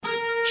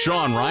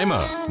Sean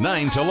Rima,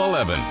 9 till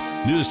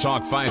 11. News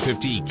Talk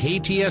 550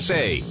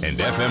 KTSA and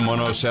FM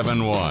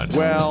 1071.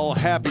 Well,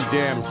 happy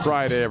damn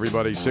Friday,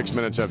 everybody. 6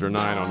 minutes after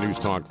 9 on News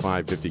Talk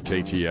 550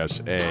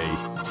 KTSA,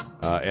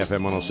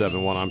 FM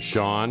 1071. I'm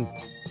Sean.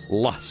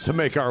 Lots to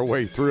make our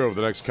way through over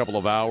the next couple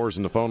of hours,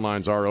 and the phone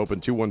lines are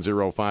open,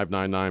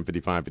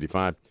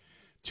 210-599-5555,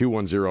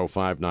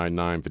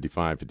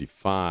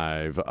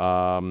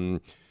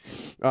 210-599-5555.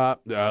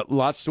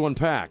 Lots to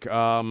unpack.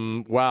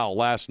 Wow,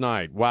 last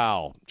night.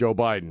 Wow, Joe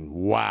Biden.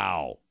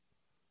 Wow.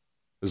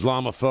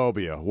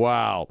 Islamophobia.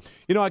 Wow.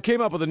 You know, I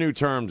came up with a new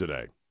term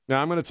today.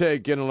 Now, I'm going to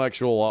take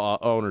intellectual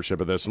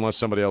ownership of this unless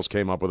somebody else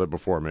came up with it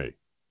before me.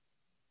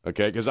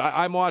 Okay? Because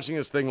I'm watching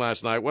this thing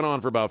last night. Went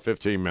on for about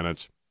 15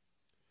 minutes.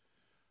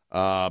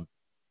 And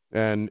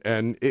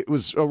it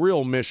was a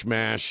real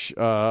mishmash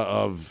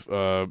of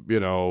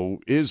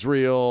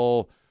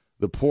Israel,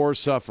 the poor,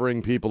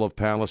 suffering people of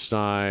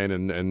Palestine,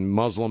 and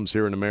Muslims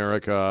here in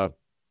America,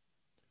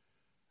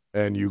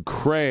 and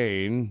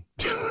Ukraine,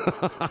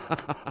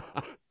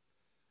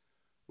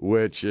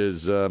 which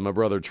is, my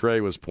brother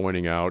Trey was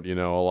pointing out, a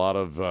lot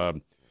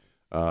of,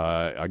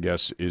 I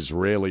guess,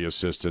 Israeli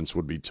assistance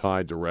would be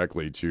tied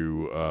directly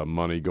to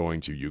money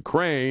going to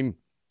Ukraine.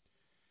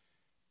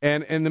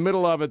 And in the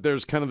middle of it,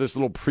 there's kind of this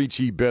little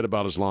preachy bit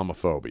about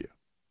Islamophobia.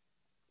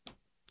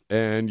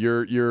 And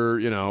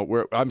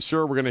I'm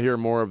sure we're going to hear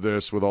more of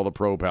this with all the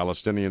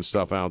pro-Palestinian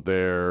stuff out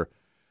there,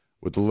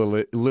 with the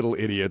little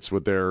idiots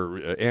with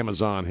their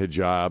Amazon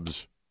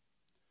hijabs.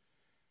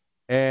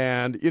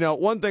 And,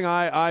 one thing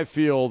I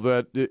feel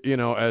that,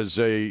 as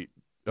a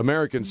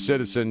American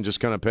citizen just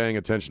kind of paying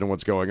attention to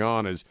what's going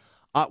on is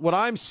what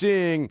I'm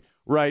seeing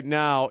right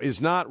now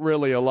is not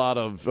really a lot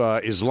of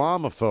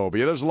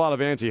Islamophobia. There's a lot of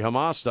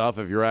anti-Hamas stuff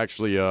if you're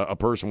actually a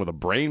person with a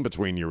brain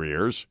between your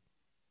ears.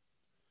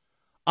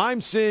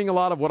 I'm seeing a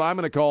lot of what I'm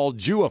going to call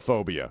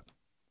Jewophobia.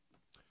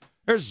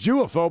 There's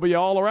Jewophobia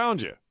all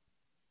around you.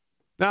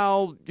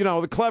 Now,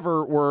 the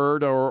clever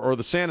word or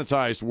the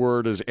sanitized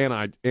word is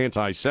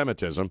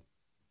anti-Semitism.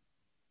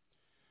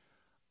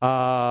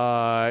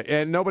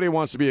 And nobody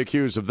wants to be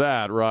accused of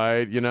that,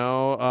 right?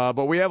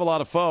 But we have a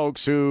lot of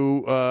folks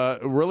who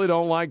really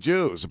don't like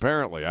Jews,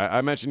 apparently.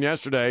 I mentioned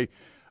yesterday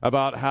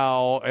about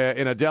how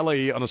in a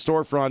deli on a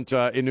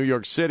storefront in New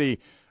York City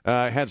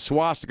had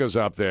swastikas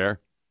up there.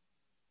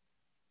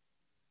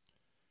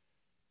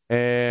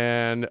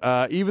 And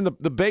even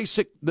the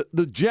basic,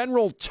 the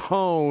general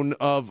tone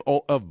of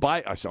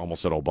Biden, I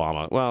almost said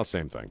Obama. Well,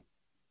 same thing.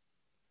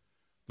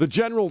 The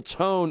general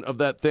tone of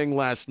that thing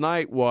last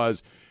night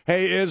was,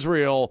 hey,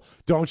 Israel,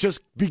 don't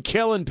just be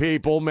killing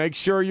people. Make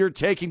sure you're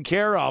taking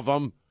care of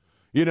them.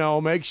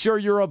 Make sure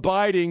you're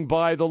abiding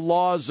by the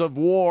laws of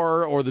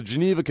war or the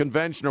Geneva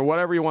Convention or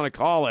whatever you want to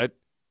call it.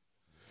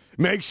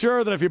 Make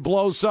sure that if you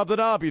blow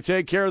something up, you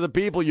take care of the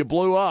people you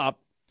blew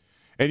up.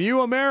 And you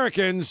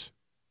Americans,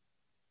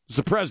 it's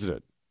the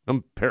president.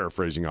 I'm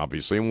paraphrasing,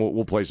 obviously, and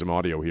we'll play some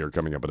audio here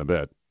coming up in a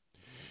bit.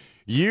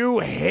 You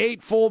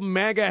hateful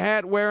MAGA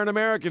hat-wearing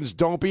Americans,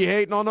 don't be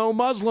hating on no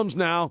Muslims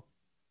now.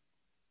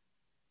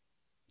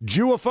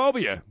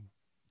 Jewophobia.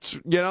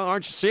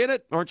 Aren't you seeing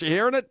it? Aren't you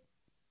hearing it?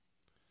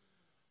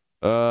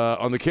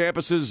 On the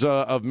campuses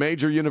of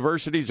major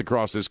universities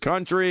across this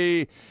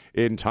country,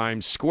 in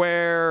Times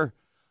Square,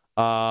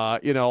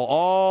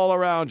 all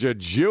around you.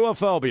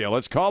 Jewophobia.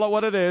 Let's call it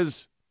what it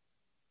is.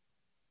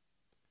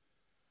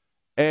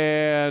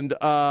 And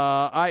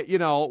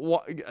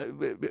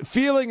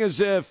feeling as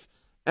if,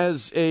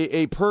 as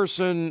a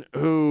person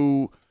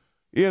who,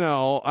 half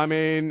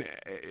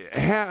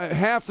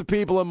the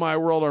people in my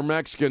world are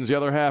Mexicans, the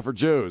other half are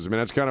Jews.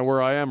 That's kind of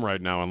where I am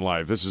right now in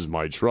life. This is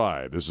my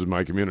tribe. This is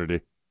my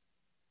community.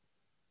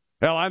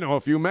 Hell, I know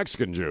a few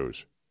Mexican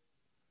Jews.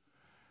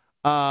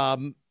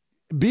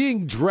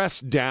 Being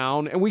dressed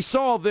down, and we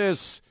saw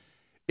this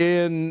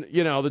in,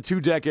 the 2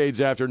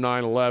 decades after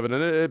 9/11,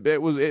 and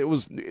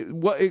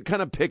it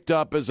kind of picked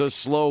up as a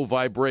slow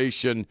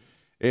vibration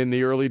in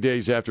the early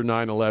days after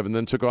 9/11,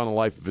 then took on a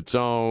life of its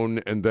own,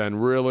 and then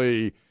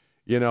really,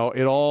 it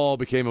all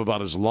became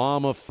about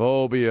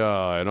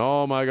Islamophobia, and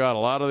oh my God, a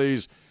lot of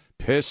these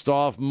pissed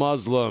off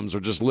Muslims are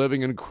just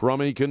living in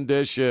crummy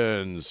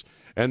conditions,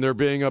 and they're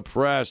being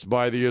oppressed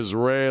by the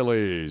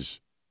Israelis.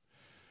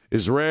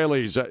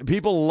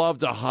 People love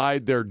to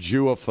hide their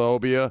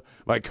Jewophobia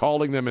by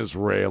calling them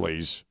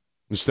Israelis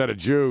instead of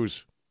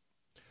Jews.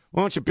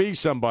 Why don't you be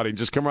somebody and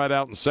just come right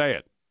out and say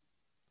it?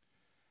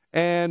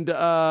 And,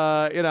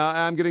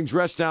 I'm getting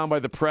dressed down by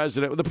the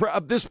president.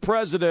 This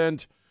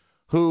president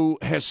who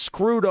has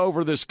screwed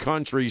over this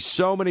country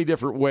so many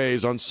different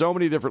ways, on so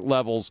many different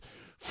levels.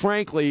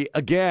 Frankly,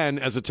 again,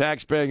 as a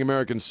tax-paying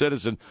American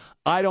citizen,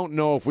 I don't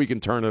know if we can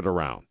turn it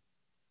around.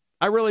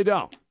 I really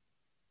don't.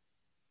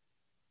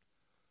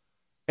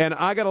 And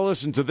I got to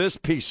listen to this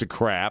piece of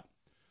crap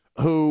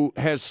who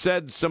has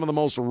said some of the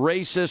most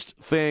racist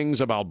things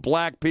about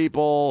black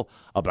people,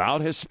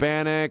 about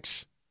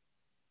Hispanics,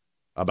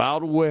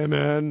 about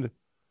women,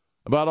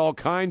 about all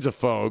kinds of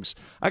folks.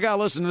 I got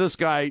to listen to this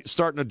guy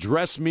starting to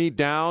dress me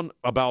down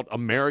about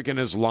American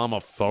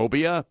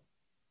Islamophobia.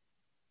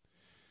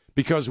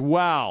 Because,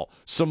 wow,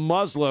 some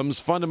Muslims,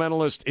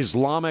 fundamentalist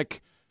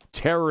Islamic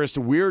terrorist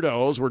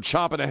weirdos were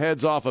chopping the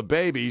heads off of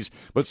babies,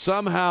 but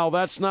somehow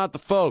that's not the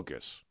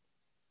focus.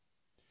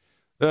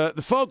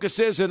 The focus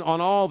isn't on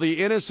all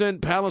the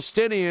innocent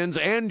Palestinians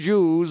and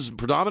Jews,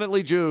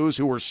 predominantly Jews,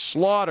 who were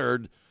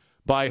slaughtered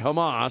by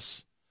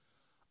Hamas.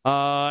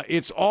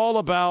 It's all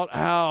about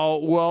how,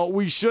 well,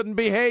 we shouldn't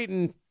be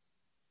hating.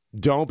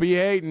 Don't be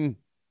hating.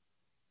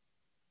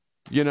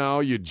 You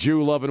know, you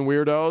Jew-loving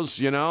weirdos,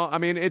 you know? I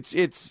mean, it's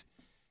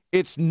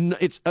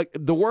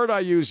the word I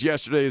used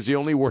yesterday is the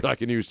only word I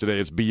can use today.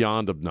 It's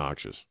beyond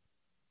obnoxious.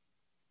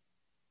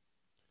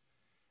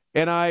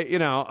 And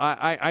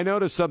I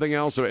noticed something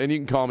else, and you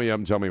can call me up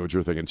and tell me what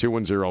you're thinking,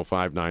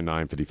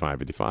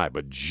 210-599-5555.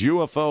 But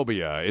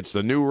Jewophobia, it's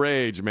the new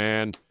rage,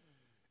 man.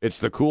 It's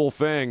the cool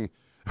thing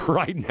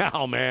right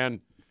now, man.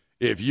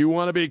 If you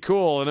want to be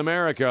cool in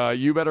America,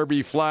 you better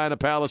be flying a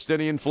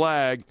Palestinian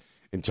flag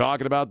and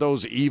talking about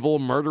those evil,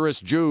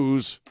 murderous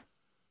Jews.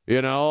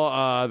 You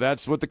know,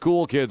 that's what the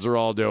cool kids are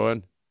all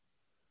doing.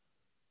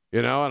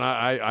 You know, and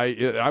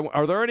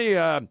are there any...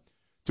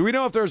 do we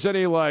know if there's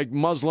any, like,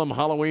 Muslim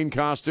Halloween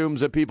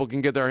costumes that people can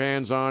get their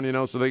hands on, you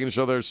know, so they can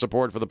show their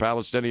support for the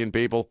Palestinian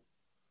people?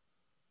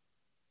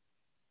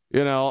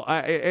 You know,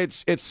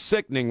 it's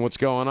sickening what's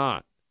going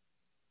on.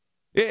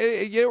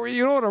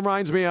 You know what it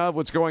reminds me of?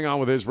 What's going on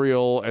with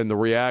Israel and the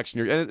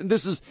reaction. And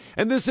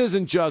this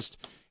isn't just,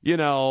 you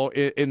know,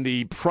 in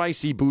the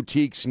pricey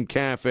boutiques and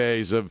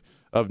cafes of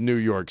New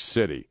York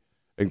City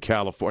and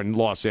California and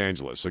Los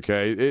Angeles,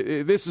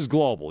 okay? This is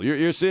global.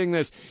 You're seeing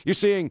this. You're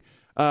seeing...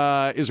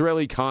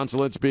 Israeli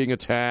consulates being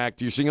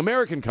attacked. You're seeing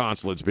American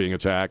consulates being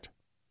attacked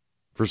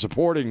for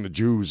supporting the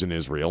Jews in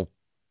Israel.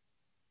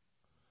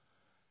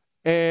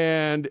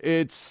 And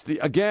it's,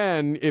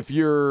 again, if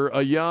you're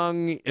a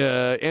young,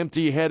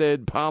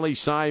 empty-headed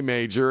poli-sci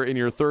major in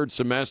your third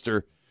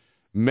semester,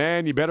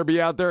 man, you better be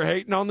out there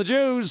hating on the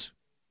Jews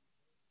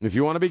if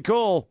you want to be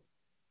cool.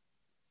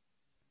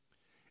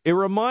 It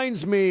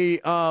reminds me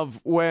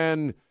of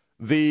when...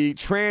 the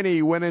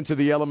tranny went into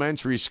the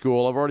elementary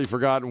school. I've already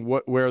forgotten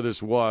where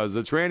this was.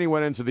 The tranny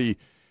went into the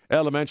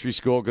elementary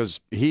school because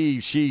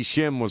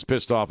Shim was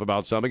pissed off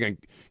about something and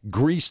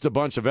greased a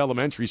bunch of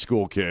elementary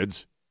school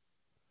kids.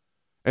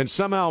 And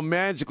somehow,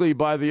 magically,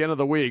 by the end of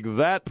the week,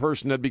 that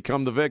person had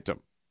become the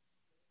victim.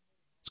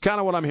 It's kind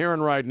of what I'm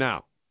hearing right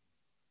now.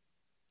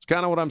 It's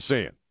kind of what I'm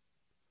seeing.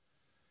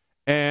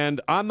 And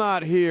I'm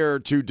not here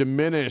to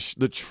diminish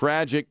the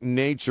tragic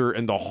nature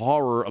and the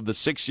horror of the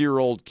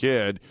 6-year-old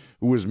kid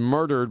who was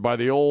murdered by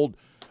the old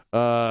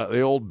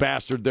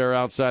bastard there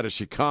outside of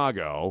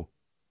Chicago.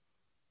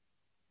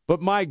 But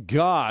my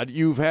God,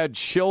 you've had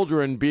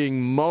children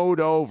being mowed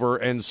over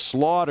and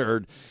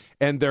slaughtered,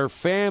 and their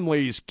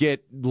families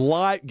get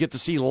to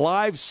see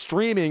live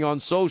streaming on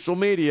social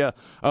media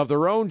of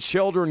their own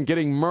children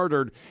getting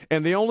murdered.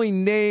 And the only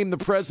name the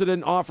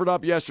president offered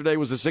up yesterday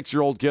was a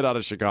 6-year-old kid out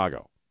of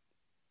Chicago.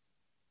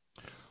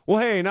 Well,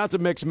 hey, not to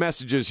mix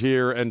messages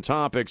here and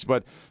topics,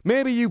 but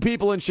maybe you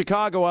people in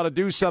Chicago ought to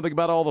do something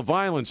about all the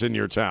violence in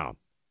your town.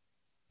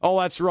 Oh,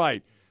 that's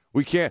right.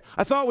 We can't.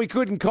 I thought we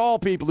couldn't call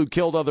people who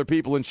killed other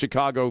people in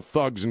Chicago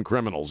thugs and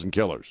criminals and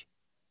killers.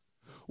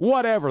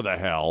 Whatever the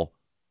hell.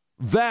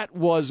 That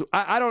was,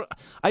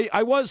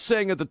 I was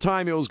saying at the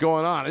time it was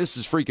going on, this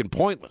is freaking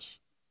pointless.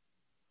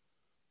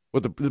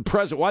 With the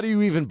president, why do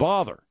you even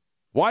bother?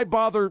 Why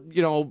bother,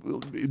 you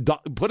know,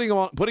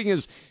 putting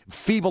his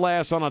feeble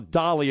ass on a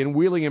dolly and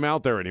wheeling him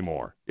out there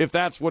anymore, if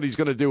that's what he's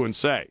going to do and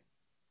say?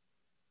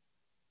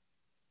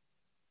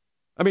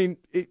 I mean,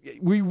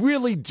 we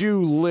really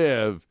do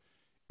live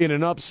in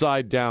an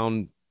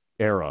upside-down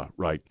era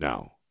right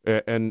now.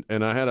 And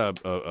I had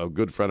a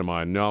good friend of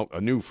mine,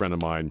 a new friend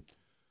of mine,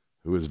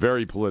 who is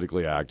very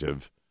politically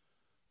active,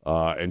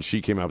 and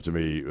she came up to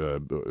me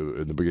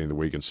in the beginning of the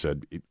week and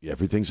said,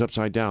 everything's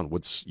upside down.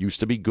 What used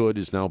to be good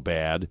is now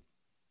bad.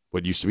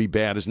 What used to be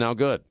bad is now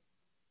good.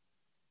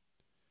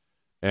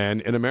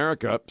 And in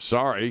America,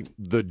 sorry,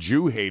 the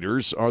Jew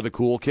haters are the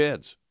cool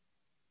kids.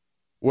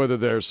 Whether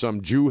there's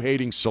some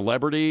Jew-hating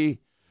celebrity,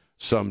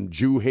 some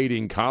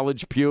Jew-hating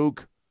college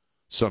puke,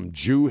 some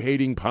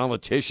Jew-hating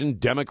politician,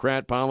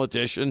 Democrat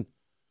politician,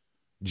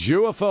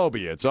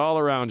 Jewophobia, it's all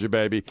around you,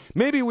 baby.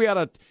 Maybe we ought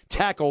to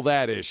tackle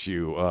that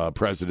issue,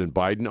 President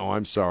Biden. Oh,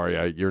 I'm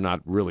sorry, you're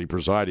not really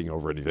presiding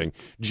over anything.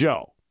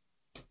 Joe,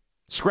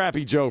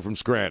 Scrappy Joe from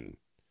Scranton.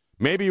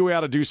 Maybe we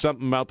ought to do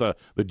something about the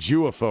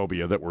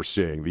Jewophobia that we're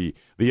seeing, the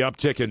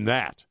uptick in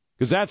that.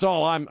 Because that's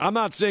all I'm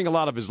not seeing a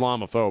lot of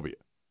Islamophobia.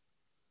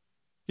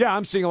 Yeah,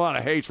 I'm seeing a lot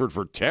of hatred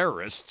for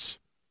terrorists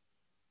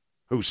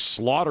who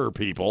slaughter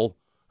people,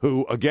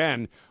 who,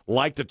 again,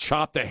 like to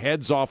chop the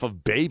heads off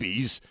of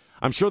babies.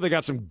 I'm sure they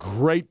got some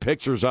great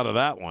pictures out of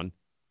that one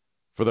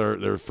for their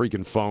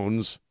freaking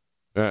phones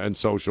and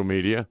social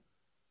media.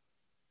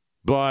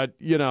 But,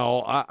 you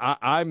know,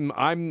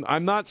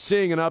 I'm not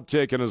seeing an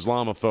uptick in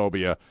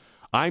Islamophobia.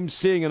 I'm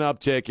seeing an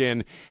uptick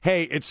in,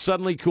 hey, it's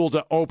suddenly cool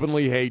to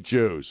openly hate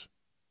Jews.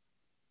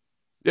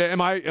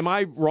 Am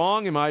I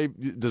wrong?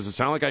 Does it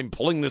sound like I'm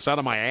pulling this out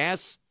of my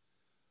ass?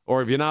 Or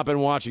have you not been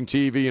watching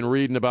TV and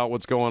reading about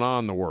what's going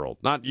on in the world?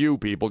 Not you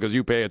people, because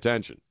you pay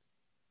attention.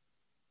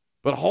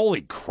 But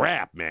holy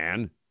crap,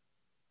 man.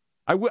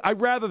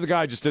 I'd rather the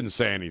guy just didn't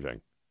say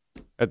anything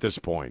at this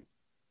point.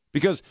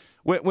 Because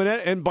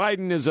and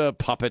Biden is a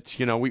puppet,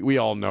 we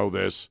all know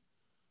this.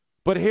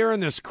 But hearing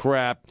this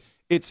crap,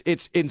 it's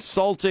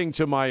insulting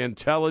to my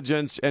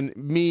intelligence, and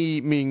me,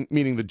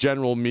 meaning the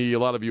general me, a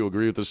lot of you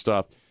agree with this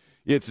stuff.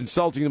 It's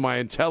insulting to my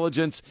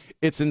intelligence.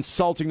 It's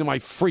insulting to my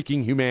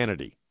freaking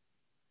humanity.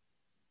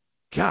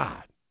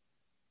 God.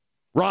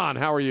 Ron,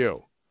 how are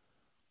you?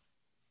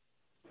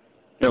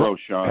 Hello,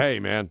 Sean. Hey,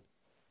 man.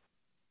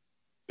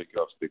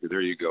 Speaker.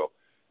 There you go.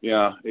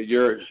 Yeah,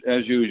 you're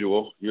as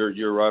usual.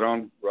 You're right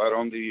on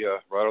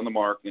the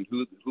mark. And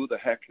who the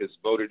heck has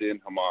voted in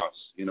Hamas?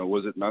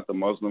 Was it not the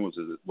Muslims?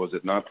 Was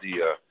it not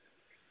it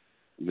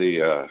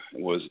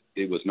was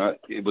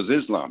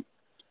Islam?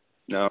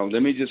 Now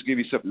let me just give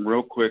you something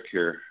real quick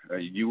here.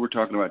 You were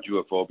talking about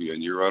Judophobia,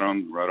 and you're right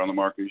on the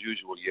mark as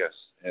usual. Yes,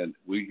 and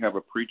we have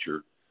a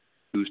preacher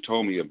who's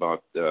told me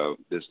about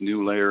this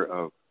new layer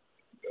of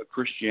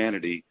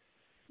Christianity,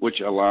 which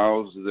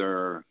allows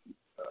their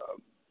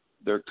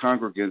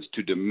congregants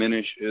to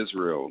diminish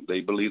Israel.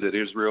 They believe that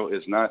Israel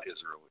is not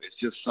Israel. It's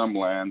just some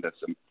land that's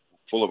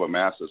full of a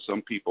mass of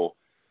some people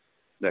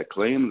that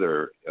claim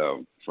they're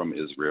from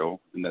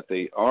Israel and that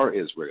they are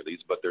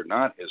Israelis, but they're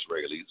not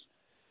Israelis.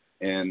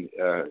 And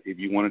if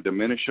you want to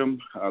diminish them,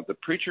 the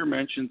preacher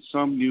mentioned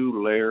some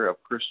new layer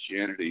of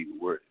Christianity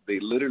where they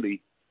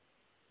literally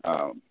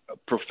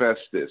profess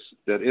this,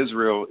 that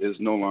Israel is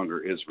no longer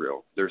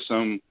Israel. There's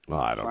some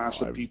class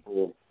of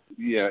people.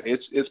 Yeah,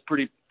 it's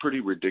pretty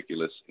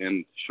ridiculous.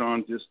 And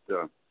Sean, just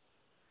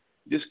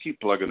keep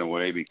plugging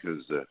away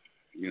because I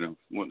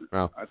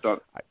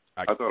thought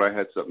I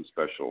had something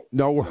special.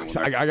 No worries.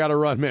 I got to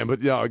run, man.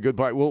 But yeah,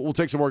 goodbye. We'll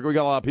take some work. We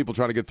got a lot of people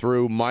trying to get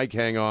through. Mike,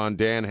 hang on.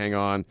 Dan, hang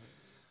on.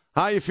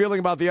 How are you feeling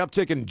about the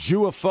uptick in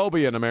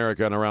Jewophobia in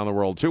America and around the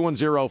world?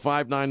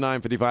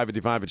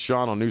 210-599-5555. It's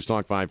Sean on News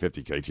Talk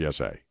 550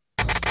 KTSA.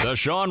 The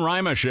Sean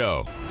Rima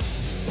Show.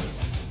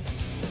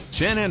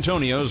 San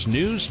Antonio's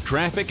news,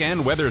 traffic,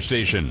 and weather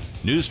station.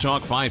 News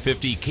Talk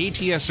 550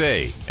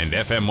 KTSA and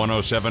FM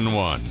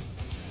 1071.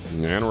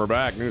 And we're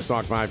back. News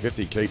Talk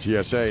 550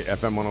 KTSA,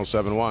 FM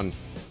 1071.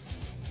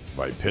 Have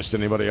I pissed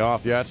anybody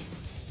off yet?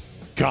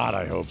 God,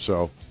 I hope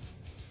so.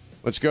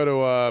 Let's go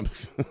to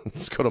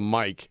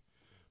Mike.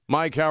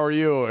 Mike, how are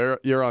you?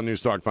 You're on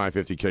News Talk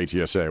 550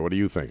 KTSA. What are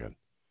you thinking?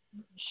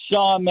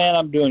 Sean, man,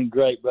 I'm doing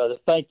great, brother.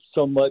 Thank you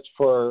so much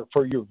for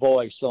your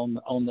voice on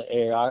the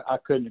air. I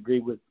couldn't agree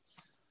with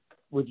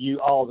you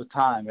all the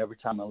time, every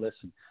time I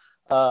listen.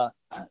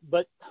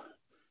 But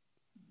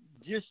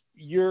just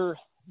your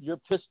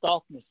pissed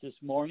offness this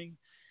morning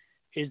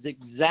is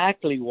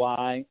exactly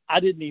why I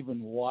didn't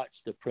even watch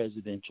the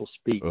presidential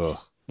speech. Ugh.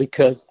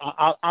 Because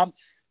I'm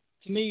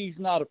to me, he's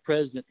not a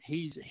president.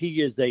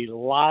 He is a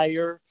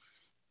liar,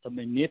 a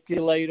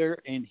manipulator,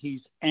 and he's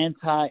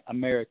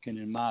anti-American,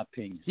 in my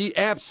opinion. He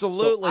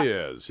absolutely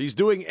is. He's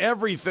doing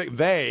everything.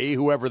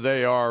 Whoever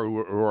they are, who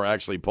are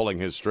actually pulling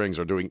his strings,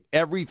 are doing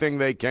everything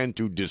they can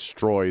to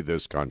destroy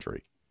this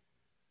country.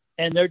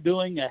 And they're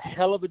doing a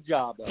hell of a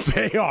job of it.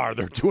 They are.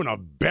 They're doing a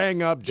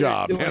bang-up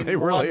job, man. They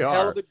really are.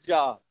 Hell of a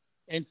job.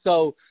 And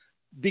so,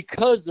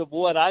 because of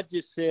what I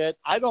just said,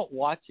 I don't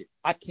watch it.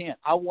 I can't.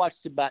 I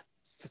watched about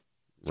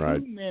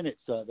 2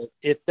 minutes of it,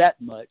 if that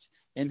much,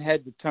 and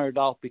had to turn it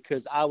off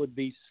because I would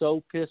be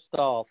so pissed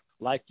off,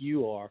 like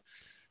you are,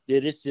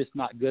 that it's just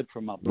not good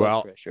for my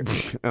blood pressure.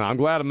 And I'm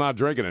glad I'm not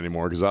drinking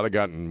anymore because I'd have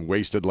gotten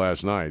wasted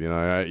last night.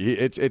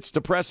 It's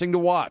depressing to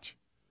watch.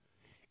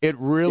 It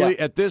really,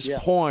 at this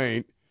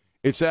point,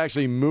 it's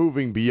actually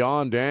moving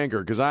beyond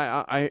anger because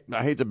I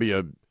hate to be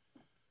a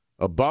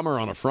bummer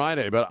on a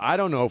Friday, but I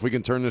don't know if we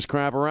can turn this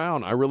crap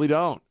around. I really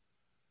don't.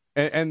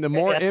 And the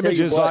more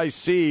images I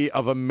see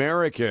of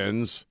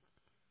Americans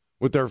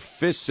with their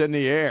fists in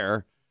the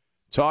air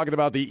talking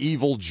about the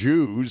evil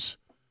Jews,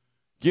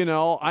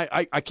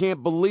 I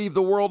can't believe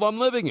the world I'm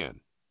living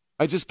in.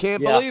 I just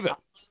can't believe it.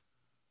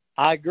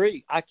 I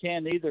agree. I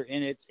can't either.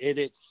 And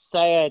it's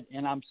sad,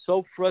 and I'm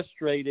so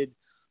frustrated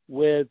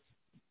with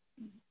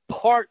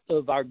part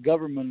of our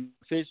government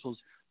officials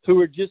who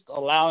are just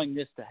allowing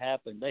this to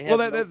happen.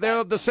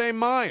 They're the same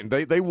mind.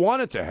 They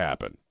want it to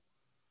happen.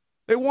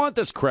 They want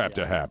this crap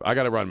to happen. I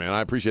got to run, man.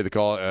 I appreciate the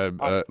call.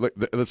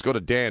 Let's go to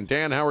Dan.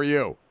 Dan, how are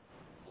you?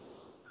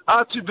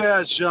 Not too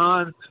bad,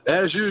 Sean.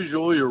 As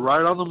usual, you're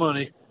right on the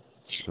money.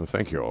 Oh,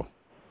 thank you.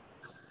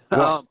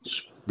 Go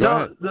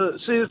ahead.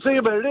 The thing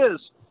about it is,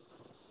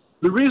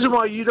 the reason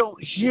why you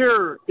don't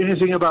hear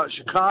anything about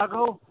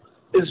Chicago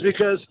is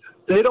because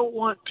they don't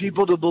want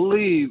people to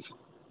believe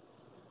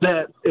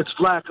that it's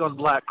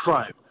black-on-black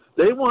crime.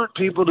 They want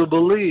people to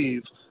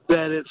believe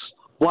that it's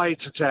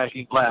whites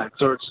attacking blacks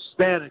or it's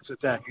Hispanics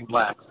attacking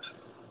blacks,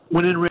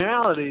 when in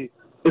reality,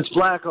 it's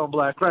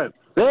black-on-black crime.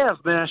 They have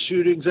mass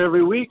shootings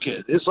every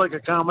weekend. It's like a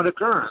common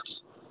occurrence.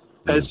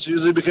 It's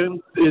usually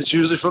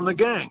from the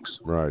gangs.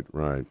 Right.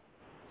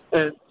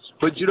 And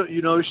But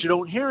you notice you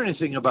don't hear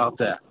anything about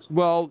that.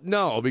 Well,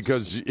 no,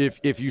 because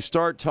if you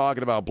start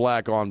talking about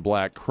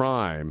black-on-black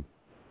crime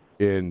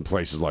in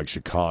places like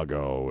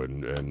Chicago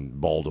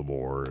and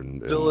Baltimore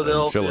and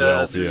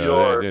Philadelphia, New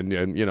York.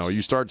 and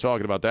you start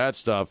talking about that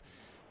stuff,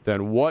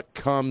 then what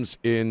comes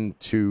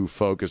into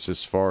focus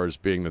as far as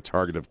being the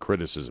target of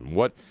criticism?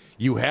 What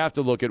you have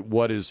to look at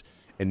what is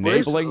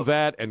enabling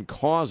that and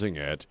causing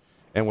it,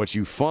 and what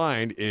you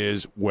find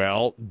is,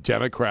 well,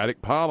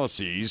 Democratic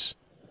policies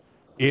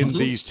in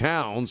these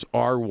towns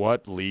are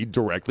what lead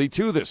directly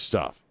to this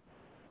stuff.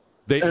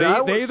 They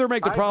either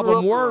make the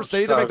problem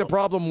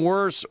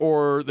worse,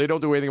 or they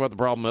don't do anything about the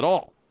problem at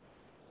all.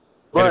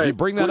 Right. And if you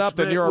bring that up,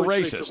 then you're a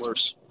racist.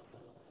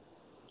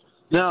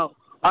 Now,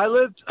 I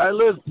lived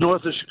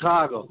north of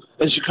Chicago,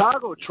 and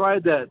Chicago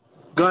tried that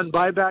gun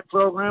buyback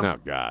program. Oh,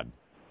 God.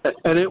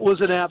 And it was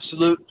an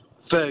absolute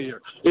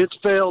failure. It's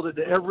failed in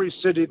every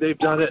city they've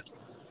done it,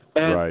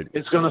 and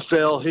it's going to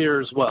fail here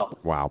as well.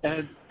 Wow.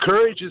 And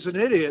Courage is an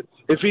idiot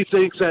if he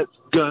thinks that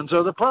guns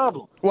are the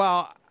problem.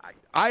 Well,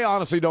 I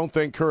honestly don't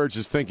think Courage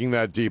is thinking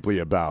that deeply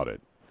about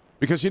it.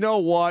 Because you know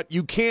what?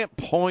 You can't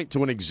point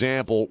to an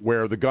example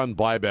where the gun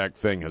buyback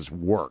thing has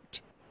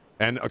worked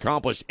and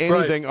accomplished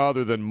anything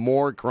other than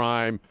more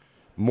crime,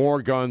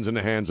 more guns in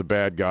the hands of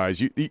bad guys.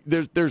 You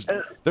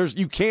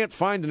can't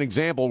find an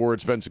example where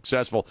it's been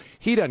successful.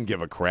 He doesn't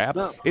give a crap.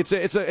 No. It's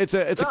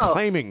a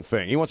claiming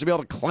thing. He wants to be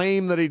able to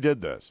claim that he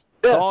did this.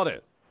 That's all it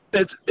is.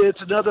 It's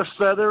another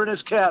feather in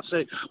his cap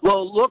saying,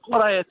 well, look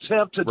what I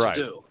attempted to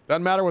do.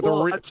 Doesn't matter what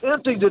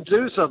attempting to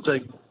do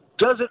something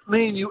doesn't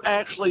mean you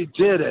actually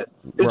did it.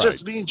 It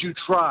just means you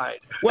tried.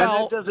 Well,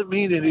 and that doesn't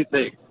mean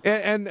anything.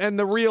 And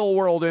the real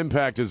world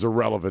impact is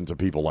irrelevant to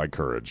people like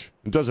Courage.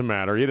 It doesn't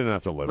matter. You didn't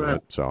have to live in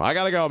it. So I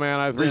got to go, man.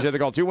 I appreciate the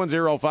call.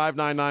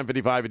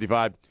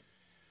 210-599-5555.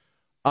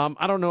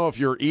 I don't know if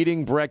you're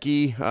eating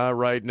brekkie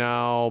right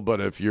now, but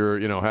if you're,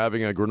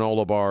 having a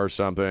granola bar or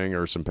something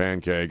or some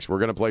pancakes, we're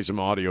going to play some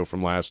audio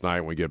from last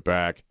night when we get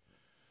back.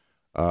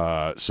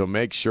 So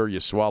make sure you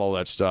swallow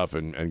that stuff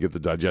and get the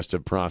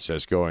digestive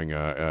process going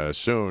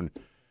soon,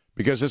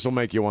 because this will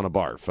make you want to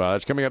barf.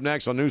 That's coming up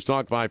next on News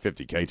Talk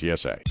 550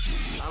 KTSA.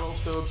 I don't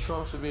feel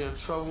Trump should be in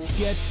trouble.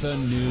 Get the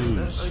news.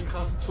 That's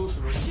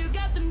unconstitutional. You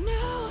got the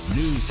news.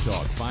 News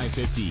Talk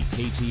 550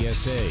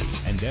 KTSA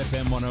and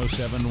FM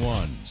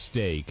 107.1.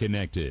 Stay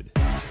connected.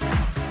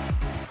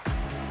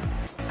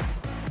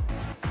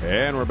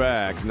 And we're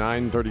back.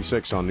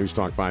 9:36 on News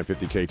Talk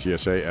 550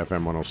 KTSA,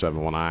 FM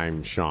 107.1.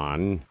 I'm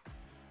Sean.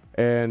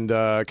 And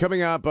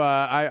coming up,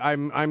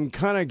 I'm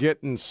kind of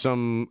getting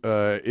some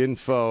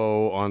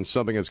info on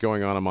something that's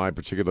going on in my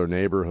particular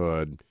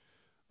neighborhood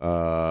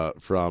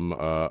from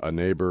a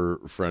neighbor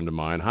friend of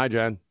mine. Hi,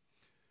 Jen.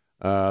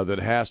 That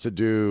has to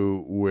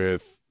do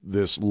with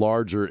this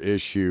larger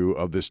issue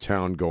of this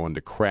town going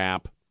to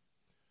crap,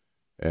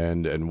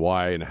 and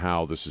why and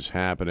how this is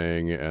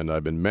happening. And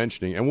I've been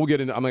mentioning, and we'll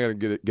get into. I'm not going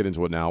to get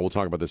into it now. We'll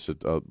talk about this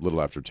at a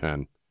little after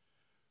 10.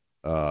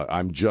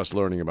 I'm just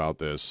learning about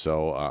this,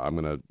 so I'm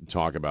going to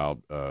talk about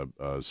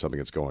something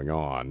that's going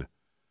on.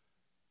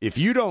 If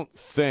you don't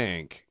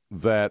think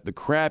that the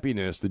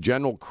crappiness, the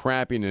general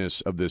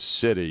crappiness of this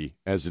city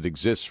as it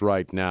exists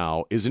right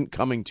now isn't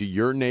coming to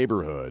your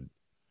neighborhood,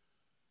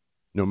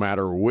 no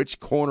matter which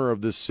corner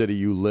of this city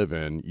you live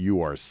in,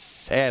 you are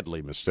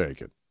sadly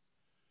mistaken.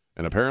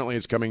 And apparently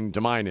it's coming to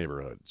my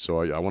neighborhood,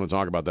 so I want to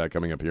talk about that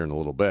coming up here in a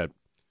little bit.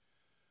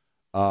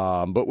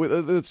 But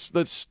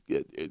that's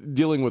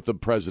dealing with the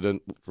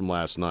president from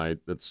last night.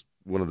 That's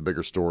one of the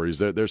bigger stories.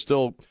 They're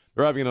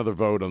having another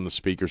vote on the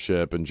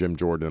speakership and Jim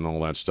Jordan and all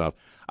that stuff.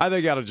 I think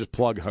I got to just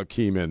plug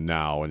Hakeem in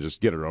now and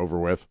just get it over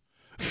with.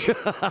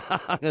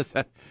 That's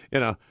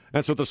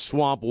what the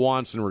swamp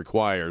wants and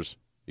requires.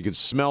 You can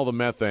smell the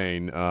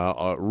methane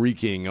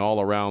reeking all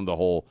around the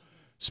whole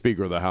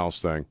Speaker of the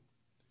House thing.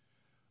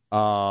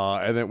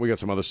 And then we got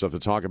some other stuff to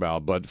talk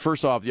about. But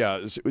first off,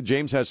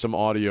 James has some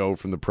audio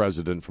from the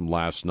president from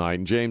last night.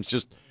 And James,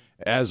 just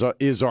as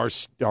is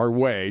our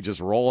way, just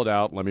roll it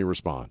out and let me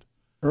respond.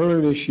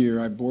 Earlier this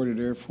year, I boarded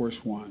Air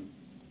Force One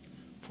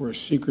for a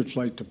secret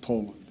flight to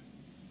Poland.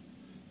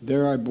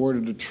 There I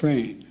boarded a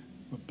train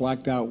with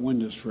blacked out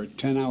windows for a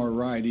 10-hour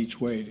ride each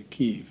way to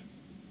Kyiv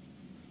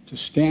to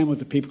stand with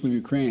the people of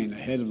Ukraine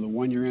ahead of the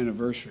one-year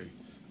anniversary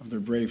of their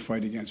brave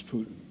fight against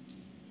Putin.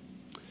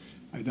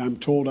 I'm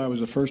told I was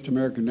the first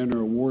American to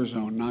enter a war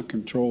zone not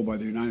controlled by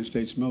the United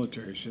States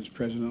military since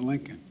President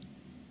Lincoln.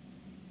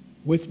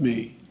 With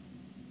me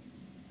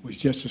was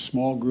just a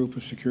small group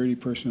of security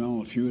personnel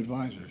and a few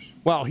advisors.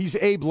 Well, he's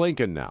Abe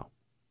Lincoln now.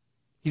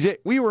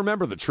 We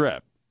remember the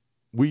trip.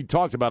 We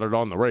talked about it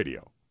on the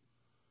radio.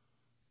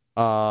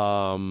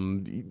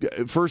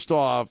 First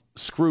off,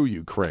 screw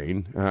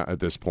Ukraine at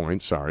this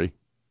point. Sorry.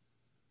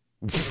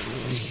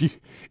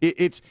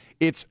 It's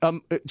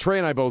Trey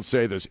and I both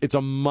say this. It's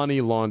a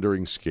money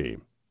laundering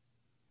scheme,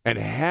 and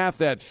half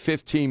that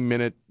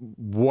 15-minute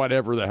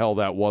whatever the hell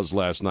that was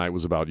last night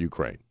was about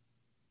Ukraine.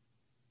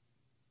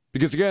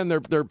 Because again,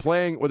 they're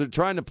playing. Well, they're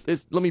trying to.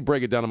 Let me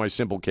break it down to my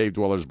simple cave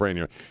dweller's brain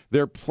here.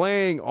 They're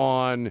playing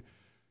on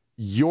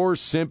your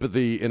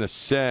sympathy, in a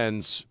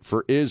sense,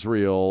 for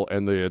Israel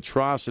and the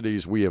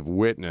atrocities we have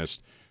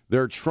witnessed,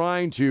 they're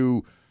trying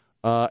to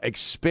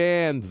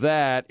expand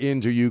that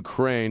into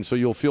Ukraine, so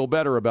you'll feel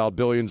better about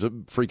billions of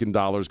freaking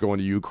dollars going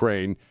to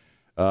Ukraine,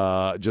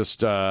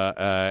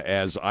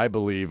 as I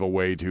believe a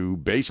way to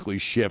basically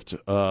shift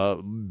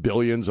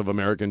billions of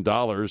American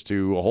dollars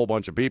to a whole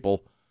bunch of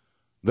people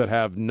that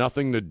have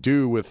nothing to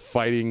do with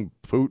fighting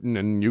Putin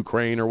and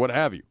Ukraine or what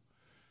have you.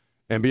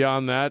 And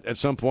beyond that, at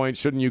some point,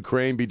 shouldn't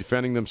Ukraine be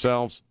defending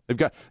themselves?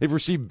 They've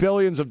received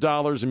billions of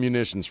dollars in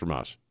munitions from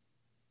us.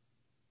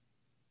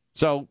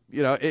 So,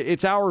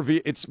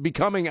 it's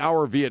becoming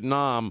our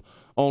Vietnam,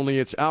 only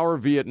it's our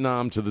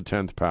Vietnam to the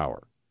 10th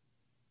power.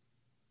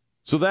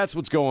 So that's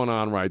what's going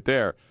on right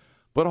there.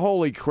 But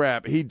holy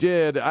crap, he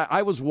did.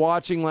 I was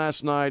watching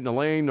last night, and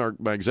Elaine,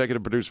 my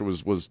executive producer,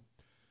 was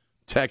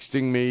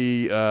texting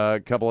me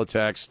a couple of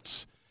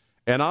texts.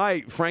 And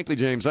I, frankly,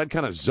 James, I'd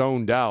kind of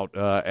zoned out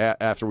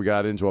after we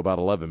got into about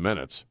 11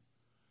 minutes.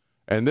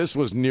 And this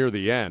was near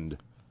the end.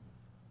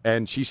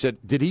 And she said,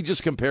 did he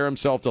just compare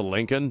himself to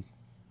Lincoln?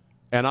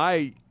 And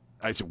I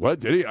said,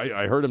 what, did he?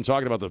 I heard him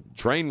talking about the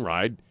train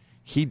ride.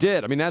 He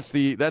did. I mean, that's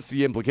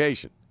the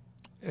implication.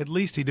 At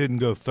least he didn't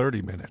go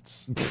 30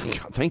 minutes.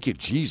 Thank you,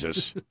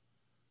 Jesus.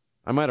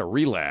 I might have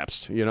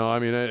relapsed.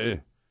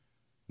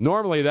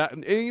 Normally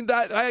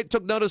that I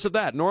took notice of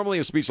that. Normally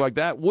a speech like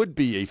that would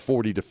be a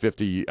 40 to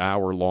 50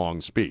 hour long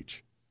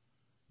speech.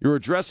 You're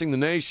addressing the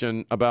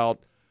nation about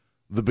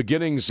the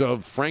beginnings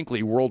of,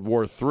 frankly, World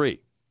War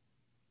III.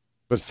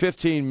 But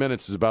 15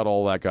 minutes is about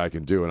all that guy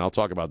can do, and I'll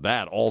talk about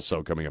that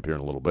also coming up here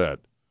in a little bit.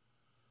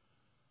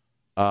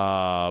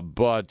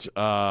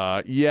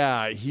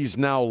 Yeah, he's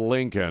now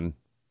Lincoln.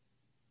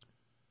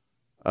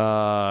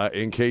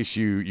 In case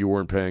you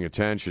weren't paying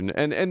attention.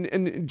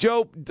 And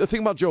Joe, the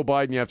thing about Joe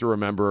Biden you have to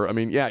remember, I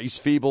mean, yeah, he's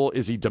feeble.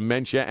 Is he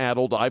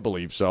dementia-addled? I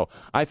believe so.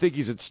 I think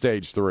he's at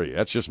stage 3.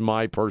 That's just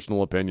my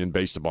personal opinion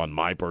based upon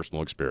my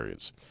personal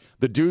experience.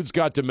 The dude's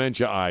got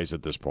dementia eyes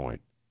at this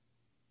point.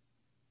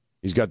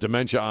 He's got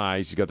dementia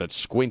eyes. He's got that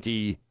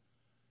squinty,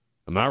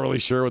 I'm not really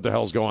sure what the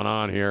hell's going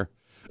on here.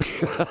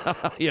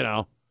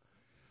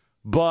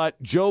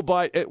 But Joe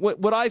Biden,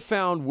 what I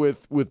found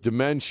with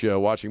dementia,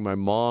 watching my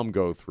mom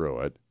go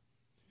through it,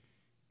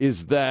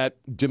 is that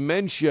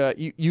dementia,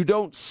 you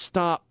don't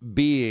stop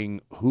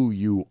being who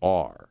you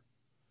are.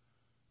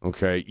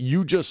 Okay?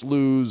 You just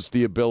lose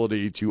the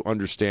ability to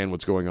understand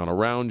what's going on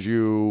around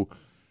you.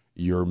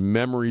 Your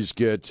memories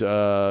get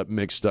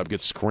mixed up,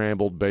 get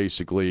scrambled,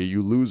 basically.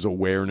 You lose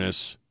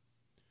awareness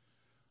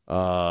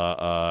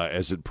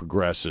as it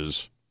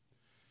progresses.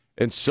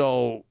 And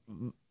so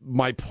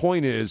my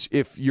point is,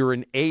 if you're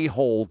an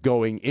a-hole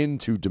going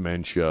into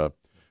dementia,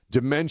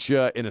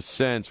 in a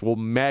sense, will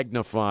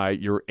magnify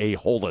your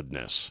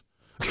a-holedness.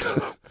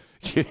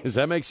 Does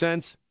that make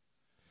sense?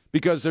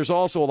 Because there's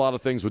also a lot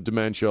of things with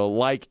dementia,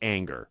 like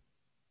anger.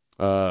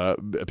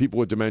 People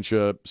with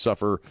dementia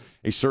suffer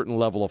a certain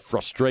level of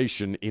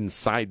frustration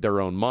inside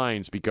their own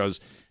minds because,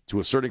 to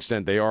a certain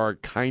extent, they are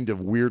kind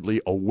of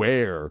weirdly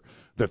aware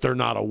that they're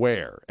not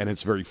aware. And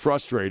it's very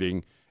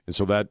frustrating. And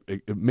so that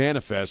it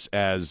manifests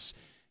as,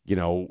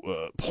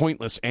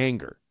 pointless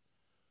anger.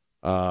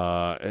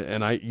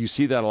 And you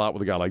see that a lot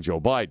with a guy like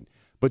Joe Biden.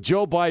 But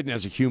Joe Biden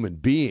as a human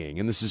being,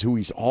 and this is who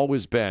he's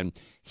always been,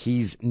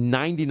 he's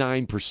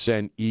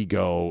 99%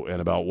 ego and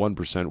about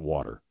 1%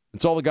 water.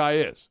 That's all the guy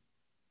is.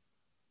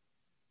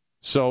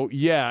 So,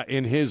 yeah,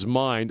 in his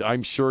mind,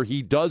 I'm sure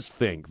he does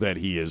think that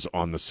he is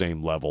on the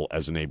same level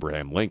as an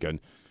Abraham Lincoln.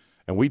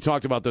 And we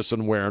talked about this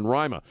on Sean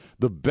Rima.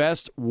 The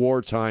best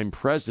wartime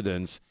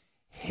presidents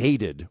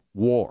hated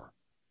war.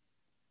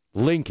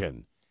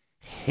 Lincoln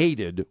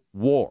hated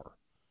war.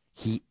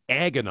 He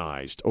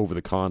agonized over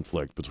the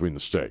conflict between the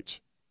states,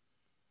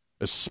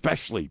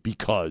 especially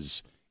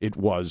because it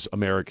was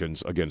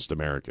Americans against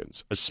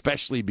Americans,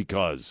 especially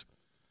because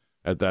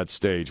at that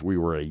stage we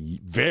were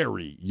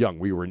very young.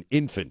 We were an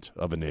infant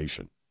of a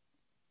nation.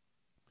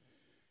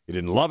 He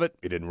didn't love it.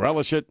 He didn't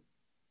relish it.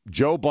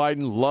 Joe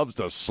Biden loves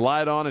to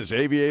slide on his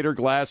aviator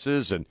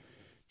glasses and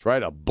try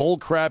to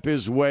bullcrap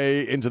his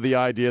way into the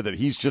idea that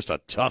he's just a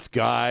tough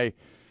guy.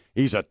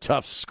 He's a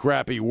tough,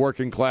 scrappy,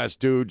 working-class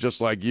dude just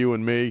like you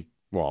and me.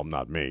 Well,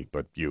 not me,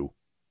 but you.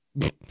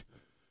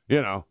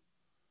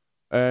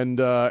 And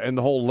the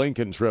whole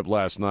Lincoln trip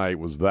last night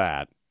was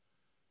that.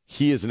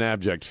 He is an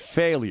abject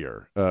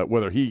failure,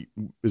 whether he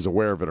is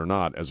aware of it or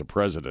not, as a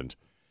president.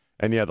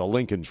 And, yeah, the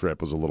Lincoln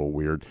trip was a little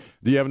weird.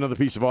 Do you have another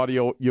piece of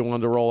audio you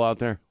wanted to roll out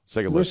there? Let's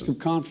take a listen. The risk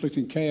of conflict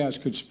and chaos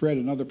could spread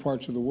in other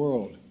parts of the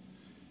world,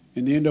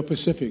 in the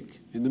Indo-Pacific,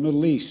 in the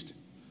Middle East,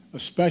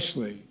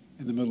 especially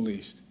in the Middle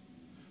East.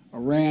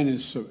 Iran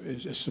is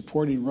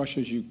supporting Russia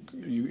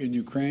in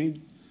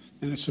Ukraine,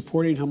 and it's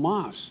supporting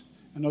Hamas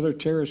and other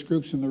terrorist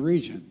groups in the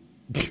region,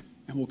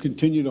 and will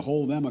continue to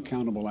hold them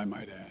accountable, I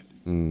might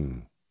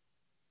add.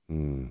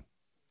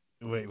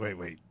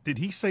 Wait. Did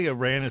he say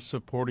Iran is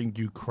supporting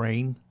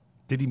Ukraine?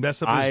 Did he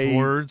mess up his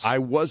words? I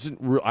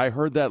wasn't. I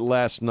heard that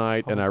last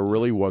night, and I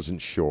really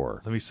wasn't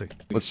sure. Let me see.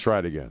 Let's try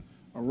it again.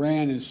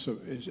 Iran is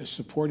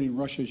supporting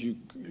Russia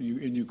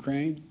in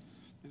Ukraine.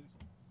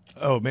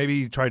 Oh,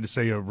 maybe he tried to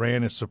say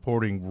Iran is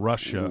supporting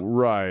Russia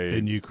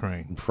in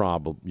Ukraine.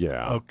 Probably,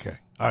 yeah. Okay.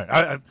 All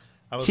right.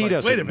 I was he like,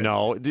 doesn't wait a minute.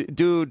 know.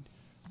 Dude,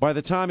 by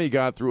the time he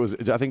got through,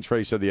 I think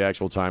Trey said the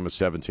actual time was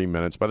 17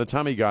 minutes. By the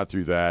time he got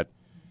through that,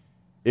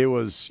 it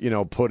was,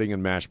 pudding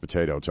and mashed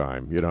potato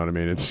time. You know what I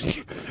mean?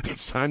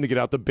 It's time to get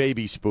out the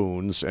baby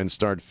spoons and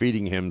start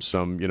feeding him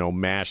some,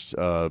 mashed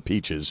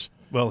peaches.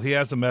 Well, he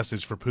has a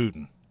message for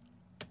Putin.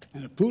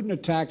 And if Putin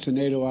attacks a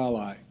NATO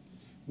ally,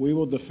 we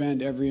will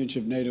defend every inch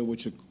of NATO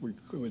which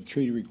the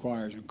treaty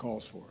requires and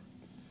calls for.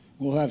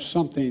 We'll have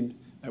something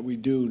that we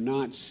do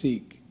not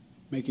seek.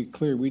 Make it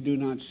clear, we do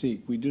not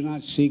seek. We do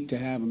not seek to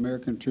have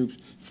American troops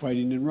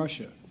fighting in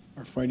Russia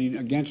or fighting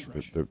against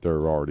Russia.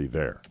 They're already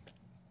there.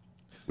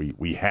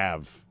 We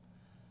have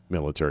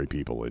military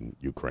people in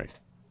Ukraine.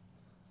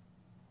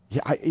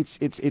 Yeah, I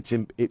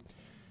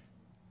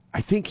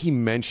think he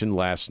mentioned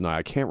last night,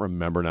 I can't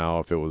remember now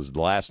if it was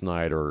last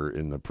night or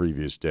in the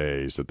previous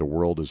days, that the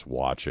world is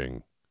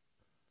watching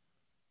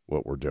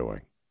what we're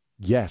doing.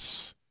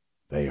 Yes,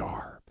 they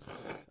are.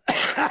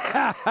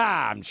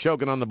 I'm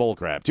choking on the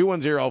bullcrap.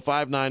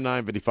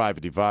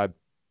 210-599-5555.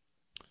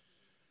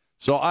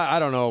 So I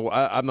don't know.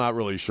 I'm not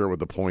really sure what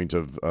the point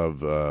of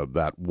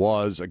that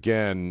was.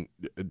 Again,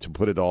 to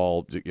put it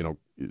all,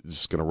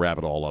 just going to wrap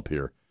it all up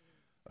here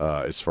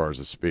as far as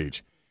the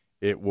speech.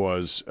 It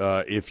was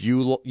if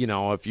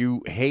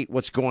you hate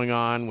what's going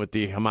on with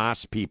the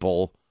Hamas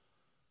people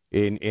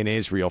in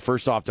Israel,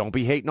 first off, don't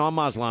be hating on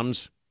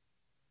Muslims.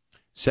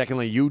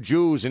 Secondly, you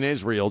Jews in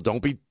Israel,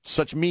 don't be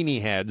such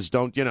meanie heads.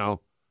 Don't,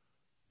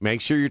 make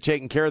sure you're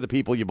taking care of the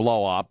people you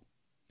blow up.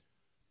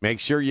 Make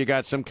sure you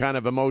got some kind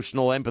of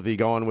emotional empathy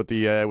going with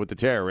the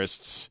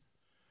terrorists.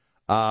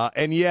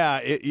 And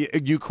yeah,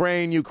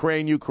 Ukraine. We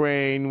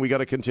got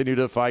to continue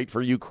to fight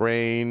for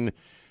Ukraine.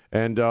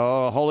 And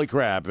holy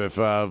crap, if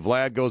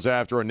Vlad goes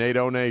after a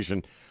NATO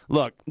nation.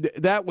 Look,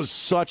 that was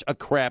such a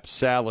crap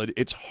salad.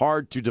 It's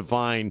hard to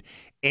define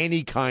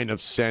any kind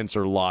of sense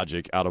or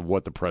logic out of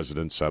what the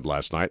president said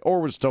last night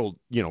or was told,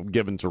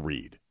 given to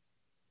read.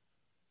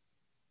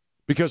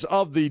 Because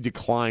of the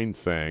decline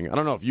thing, I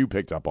don't know if you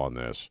picked up on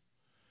this.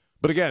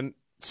 But again,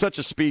 such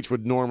a speech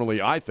would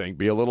normally, I think,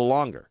 be a little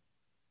longer.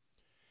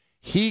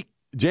 He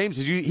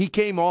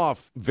came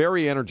off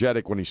very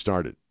energetic when he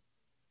started.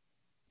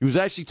 He was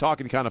actually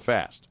talking kind of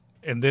fast.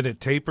 And then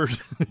it tapered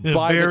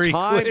by very the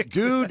time, quick.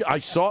 Dude, I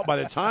saw it. By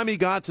the time he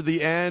got to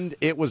the end,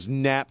 it was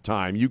nap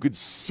time. You could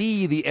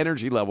see the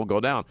energy level go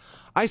down.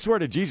 I swear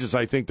to Jesus,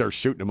 I think they're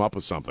shooting him up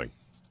with something.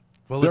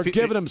 Well, they're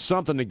giving him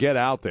something to get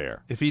out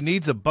there. If he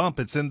needs a bump,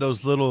 it's in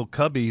those little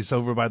cubbies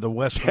over by the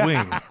West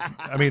Wing.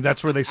 I mean,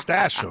 that's where they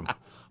stash them.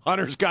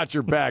 Hunter's got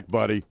your back,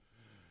 buddy.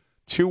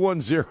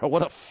 210,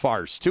 what a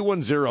farce.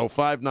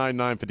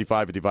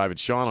 210-599-5555.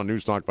 It's Sean on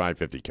News Talk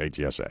 550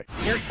 KTSA.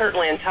 You're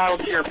certainly entitled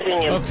to your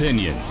opinion.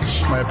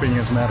 Opinions. My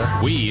opinions matter.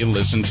 We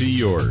listen to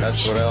yours.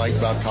 That's what I like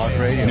about talk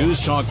radio.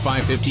 News Talk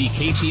 550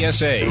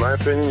 KTSA. In my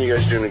opinion, you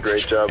guys are doing a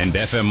great job. And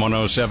FM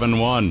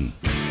 107.1.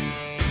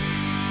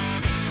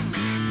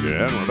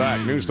 Yeah, and we're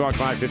back. News Talk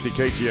 550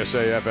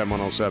 KTSA, FM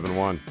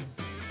 107.1.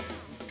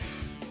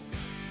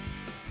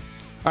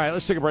 All right,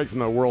 let's take a break from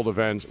the world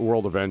events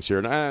here.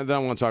 And then I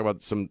want to talk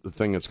about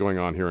thing that's going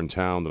on here in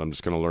town that I'm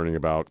just kind of learning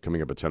about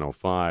coming up at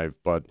 10:05.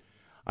 But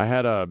I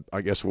had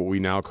I guess what we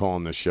now call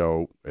on this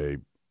show, a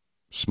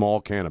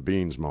small can of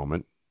beans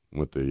moment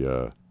with These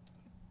are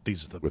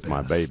the with best.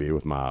 my baby,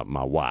 with my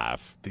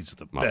wife. These are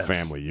the my best.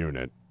 family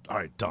unit. All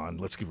right, Don,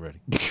 let's get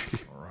ready.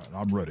 All right,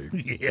 I'm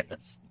ready.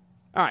 Yes.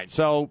 All right,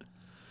 so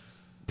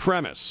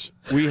premise.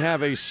 We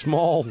have a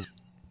small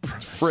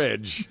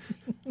fridge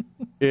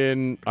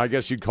in, I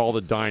guess you'd call the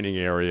dining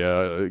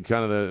area,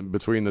 kind of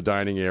between the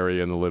dining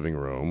area and the living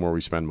room where we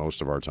spend most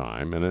of our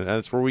time. And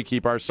that's where we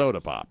keep our soda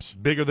pops.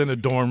 Bigger than a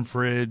dorm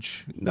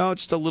fridge? No,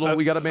 just a little,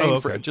 we got a main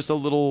okay. just a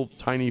little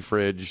tiny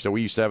fridge that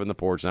we used to have in the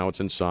porch. Now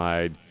it's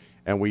inside.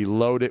 And we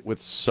load it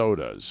with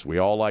sodas. We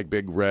all like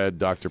Big Red,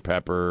 Dr.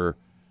 Pepper,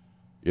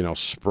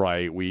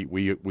 Sprite.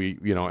 We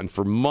and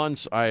for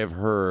months I have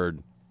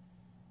heard,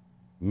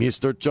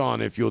 Mr.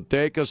 John, if you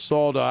take a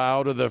soda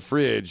out of the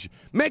fridge,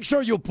 make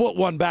sure you put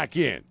one back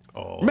in.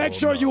 Make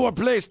sure you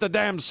replace the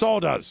damn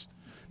sodas.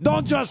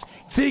 Don't just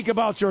think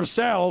about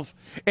yourself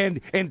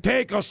and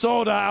take a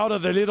soda out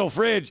of the little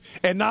fridge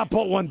and not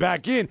put one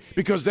back in,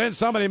 because then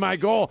somebody might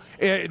go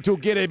to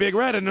get a Big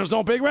Red and there's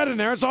no Big Red in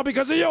there. It's all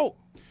because of you.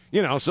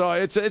 So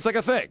it's like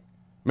a thing.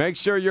 Make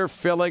sure you're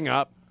filling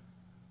up.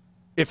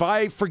 If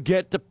I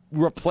forget to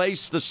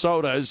replace the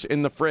sodas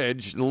in the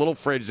fridge, the little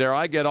fridge there,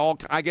 I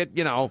don't get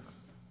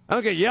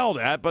yelled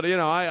at, but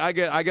I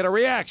get a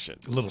reaction.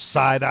 A little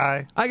side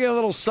eye. I get a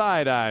little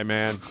side eye,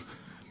 man.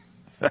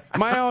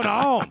 My own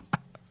home.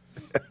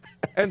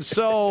 And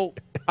so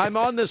I'm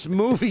on this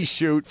movie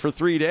shoot for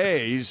 3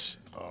 days.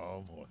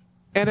 Oh boy.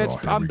 And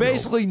I'm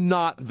basically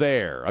not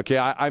there. Okay,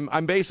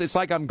 I'm basically, it's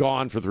like I'm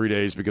gone for 3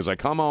 days because I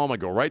come home, I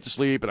go right to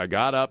sleep, and I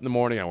got up in the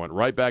morning, I went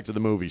right back to the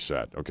movie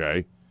set.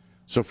 Okay,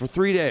 so for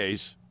 3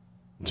 days,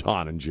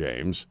 Don and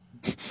James,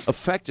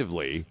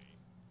 effectively,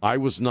 I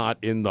was not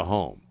in the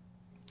home.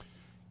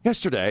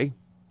 Yesterday,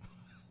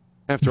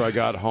 after I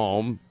got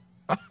home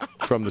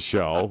from the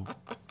show,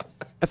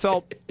 I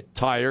felt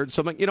tired,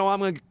 so I'm like, I'm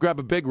going to grab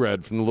a Big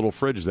Red from the little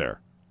fridge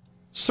there.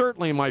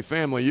 Certainly my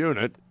family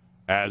unit,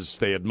 as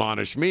they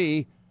admonish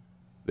me,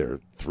 their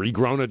 3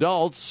 grown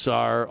adults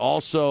are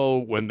also,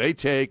 when they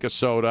take a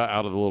soda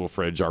out of the little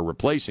fridge, are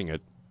replacing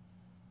it.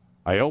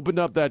 I opened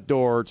up that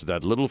door to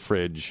that little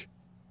fridge,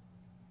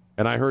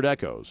 and I heard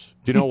echoes.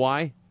 Do you know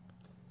why?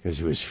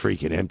 Because it was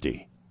freaking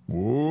empty.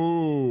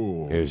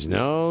 Whoa. There's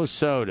no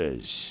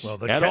sodas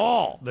at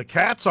all. The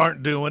cats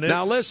aren't doing it.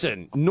 Now,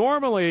 listen,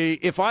 normally,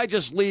 if I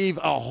just leave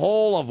a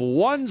hole of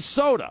 1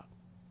 soda,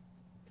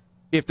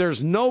 if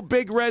there's no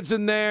Big Reds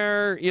in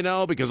there,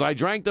 because I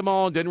drank them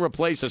all and didn't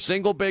replace a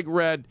single Big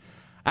Red,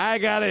 I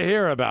got to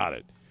hear about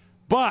it.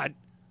 But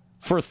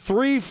for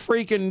 3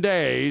 freaking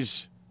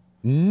days,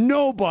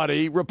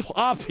 nobody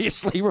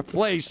obviously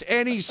replaced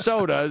any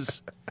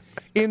sodas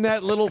in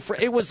that little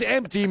fridge. It was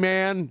empty,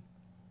 man.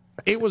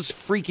 It was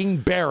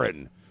freaking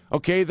barren.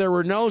 Okay, there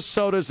were no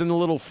sodas in the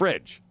little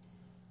fridge.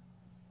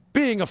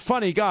 Being a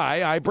funny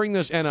guy, I bring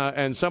this,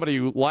 and somebody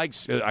who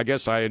likes, I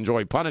guess I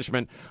enjoy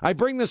punishment, I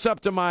bring this up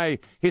to my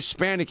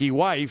Hispanic-y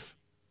wife.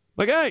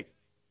 Like, hey,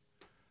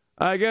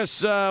 I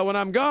guess when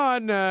I'm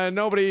gone,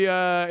 nobody,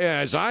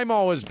 as I'm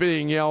always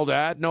being yelled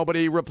at,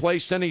 nobody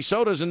replaced any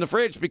sodas in the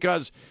fridge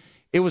because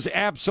it was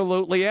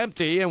absolutely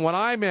empty. And when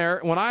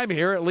I'm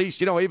here, at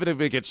least, even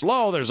if it gets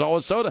low, there's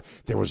always soda.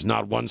 There was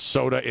not 1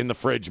 soda in the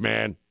fridge,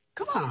 man.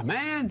 Come on,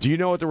 man. Do you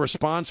know what the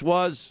response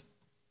was?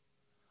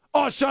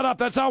 Oh, shut up.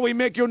 That's how we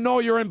make you know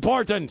you're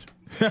important.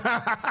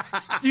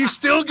 You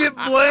still get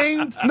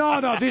blamed?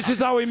 No, this is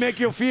how we make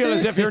you feel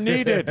as if you're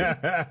needed.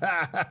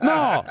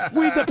 No,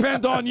 we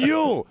depend on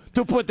you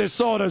to put the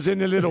sodas in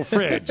the little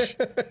fridge.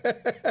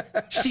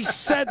 She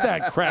said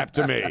that crap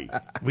to me.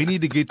 We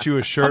need to get you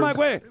a shirt I'm like,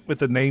 wait. with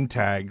the name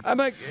tag. I'm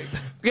like,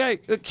 okay,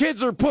 the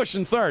kids are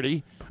pushing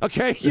 30.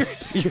 Okay,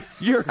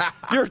 you're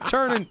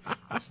turning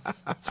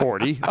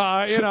 40. In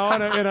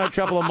a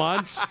couple of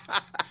months.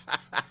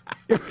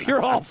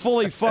 You're all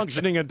fully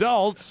functioning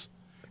adults,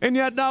 and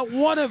yet not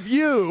one of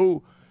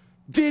you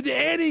did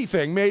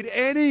anything, made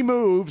any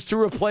moves to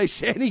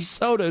replace any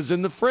sodas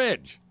in the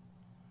fridge.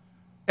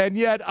 And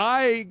yet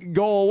I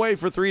go away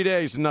for 3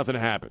 days and nothing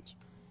happens.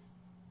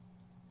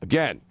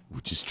 Again,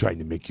 we're just trying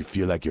to make you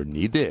feel like you're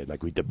needed,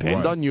 like we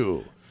depend on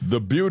you. The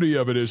beauty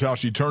of it is how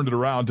she turned it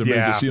around to make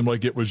it seem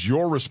like it was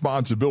your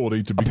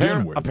responsibility to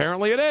begin with.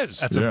 Apparently it is.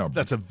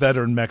 That's a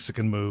veteran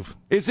Mexican move.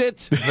 Is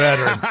it?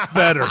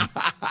 Veteran.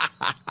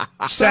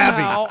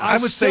 Savvy. I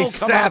would say come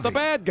savvy. out the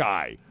bad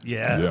guy.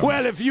 Yeah.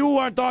 Well, if you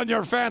weren't on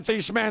your fancy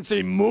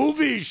schmancy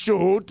movie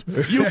shoot,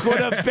 you could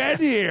have been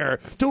here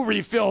to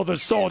refill the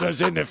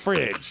sodas in the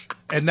fridge.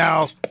 And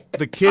now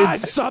the kids... I'm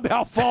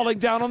somehow falling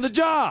down on the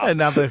job. And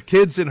now the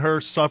kids and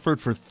her suffered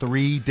for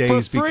 3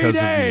 days because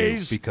of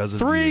you. Because of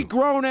 3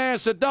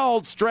 grown-ass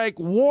adults drank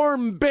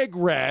warm Big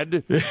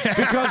Red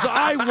because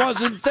I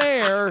wasn't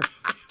there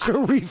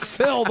to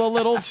refill the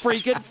little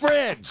freaking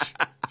fridge.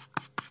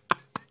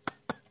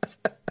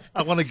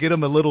 I want to get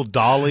him a little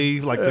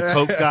dolly like the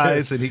Coke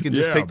guys, and he can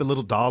just take the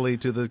little dolly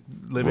to the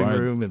living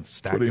room and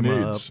stack him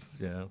up.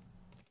 Yeah.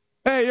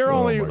 Hey, you're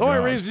only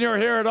reason you're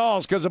here at all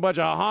is because a bunch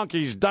of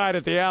honkies died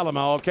at the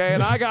Alamo, okay?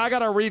 And I got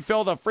to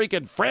refill the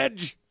freaking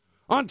fridge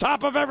on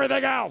top of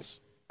everything else.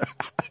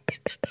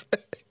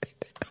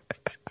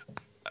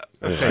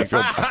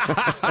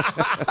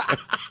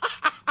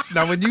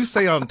 Now, when you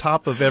say on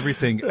top of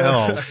everything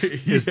else,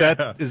 is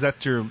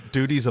that your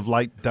duties of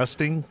light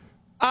dusting?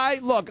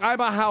 Look,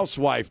 I'm a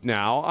housewife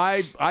now.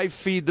 I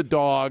feed the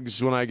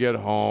dogs when I get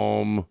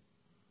home.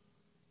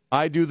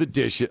 I do the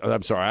dishes.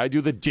 I'm sorry, I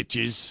do the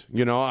ditches.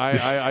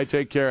 I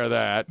take care of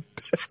that.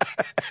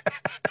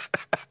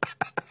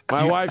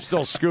 My wife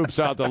still scoops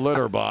out the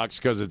litter box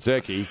because it's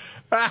icky.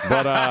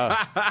 But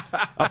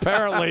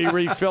apparently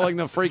refilling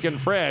the freaking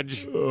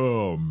fridge.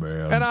 Oh,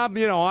 man. And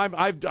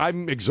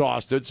I'm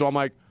exhausted, so I'm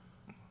like,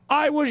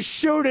 I was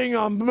shooting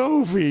a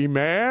movie,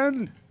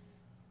 man.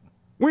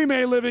 We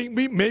may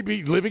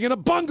be living in a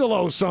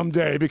bungalow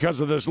someday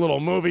because of this little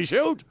movie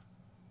shoot.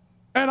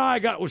 And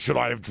should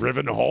I have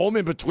driven home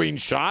in between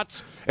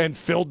shots and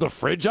filled the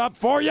fridge up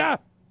for you?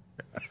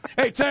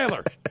 Hey,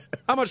 Taylor,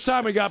 how much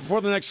time we got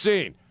before the next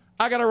scene?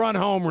 I got to run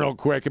home real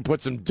quick and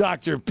put some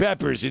Dr.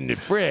 Peppers in the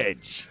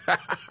fridge.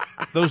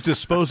 Those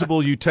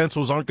disposable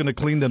utensils aren't going to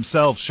clean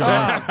themselves, Sean.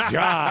 Oh,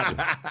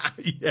 God.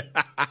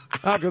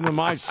 Welcome to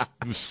my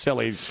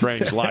silly,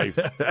 strange life.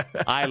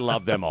 I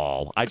love them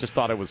all. I just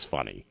thought it was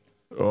funny.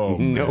 Oh,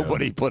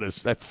 Nobody put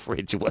us. That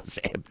fridge was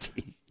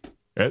empty.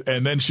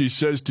 And then she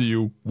says to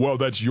you, well,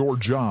 that's your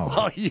job.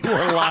 Oh, you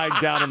were lying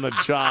down on the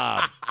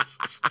job.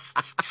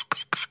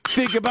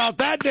 Think about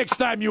that next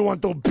time you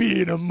want to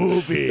be in a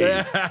movie.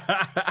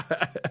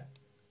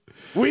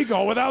 We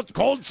go without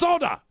cold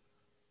soda.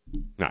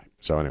 All right,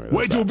 so anyway.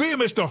 Way to be,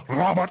 Mr.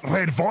 Robert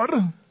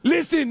Redford.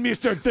 Listen,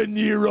 Mr. De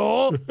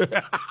Niro.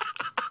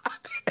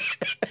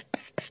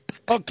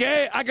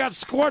 Okay, I got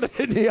squirted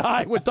in the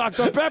eye with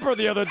Dr. Pepper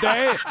the other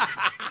day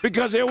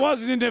because it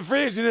wasn't in the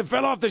fridge and it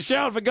fell off the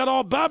shelf and got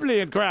all bubbly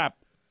and crap.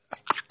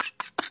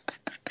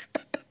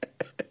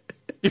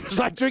 It was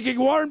like drinking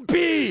warm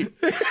pee.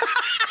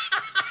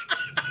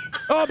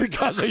 Oh,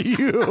 because of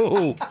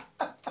you.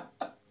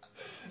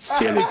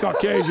 Silly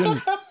Caucasian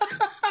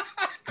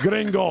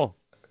gringo. All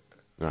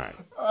right.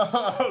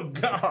 Oh,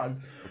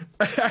 God.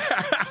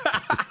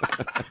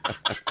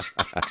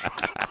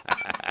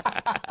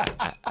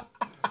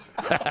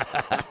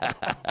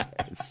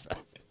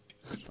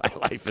 My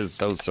life is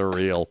so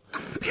surreal.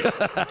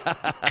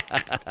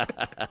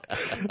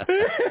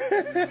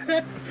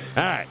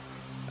 All right.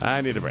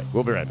 I need a break.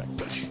 We'll be right back.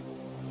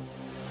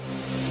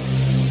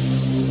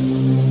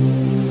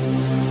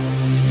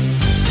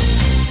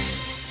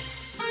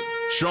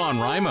 Sean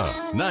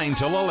Rima, 9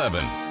 till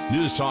 11.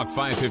 News Talk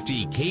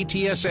 550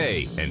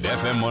 KTSA and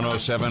FM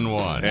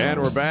 1071.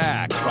 And we're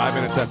back. 5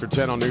 minutes after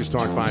 10 on News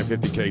Talk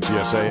 550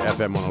 KTSA,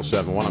 FM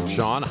 1071. I'm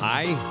Sean.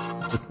 Hi.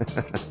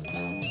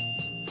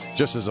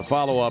 Just as a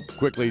follow-up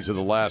quickly to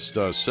the last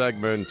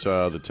segment,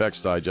 the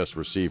text I just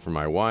received from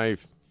my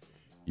wife.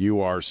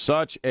 You are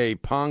such a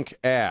punk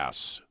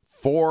ass.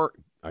 I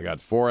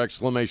got 4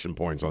 exclamation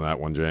points on that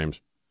one,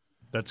 James.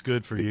 That's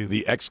good for you.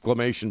 The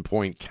exclamation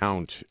point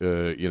count,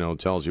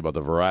 tells you about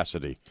the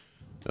veracity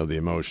of the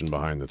emotion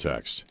behind the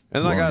text.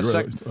 And then I got a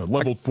second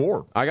level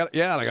 4. I got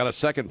a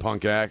second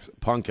punk ass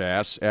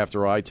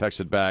after I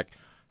texted back,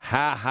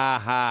 ha ha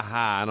ha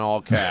ha in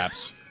all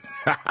caps.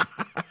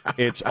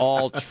 It's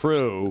all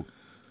true,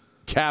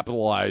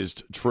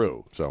 capitalized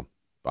true. So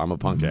I'm a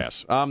punk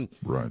ass.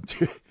 Right.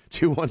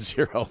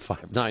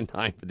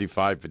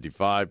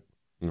 210-599-5555.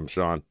 I'm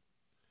Sean.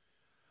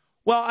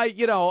 Well,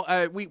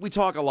 we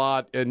talk a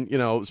lot, and,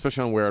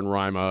 especially on Where in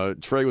Rima.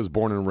 Trey was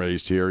born and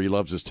raised here. He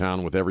loves his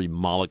town with every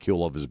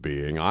molecule of his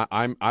being.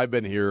 I've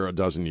been here a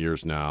dozen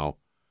years now,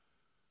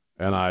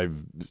 and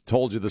I've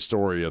told you the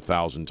story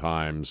 1,000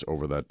 times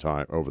over that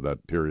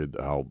period,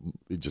 how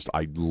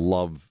I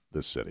love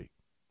this city.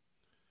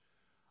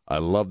 I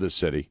love this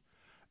city.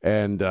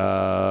 And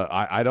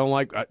I don't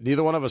like,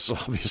 neither one of us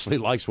obviously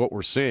likes what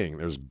we're seeing.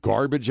 There's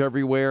garbage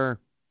everywhere.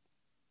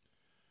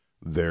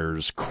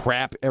 There's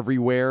crap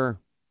everywhere.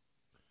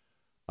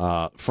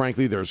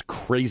 Frankly, there's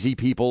crazy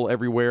people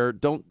everywhere.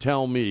 Don't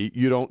tell me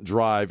you don't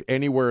drive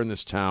anywhere in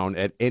this town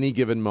at any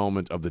given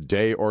moment of the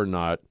day or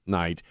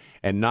night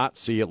and not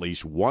see at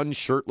least one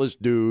shirtless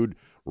dude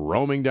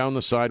roaming down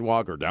the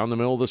sidewalk or down the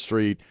middle of the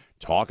street,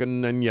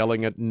 talking and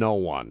yelling at no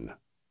one.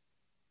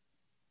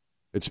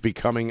 It's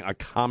becoming a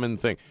common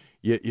thing.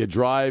 You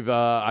drive,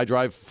 I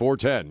drive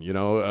 410,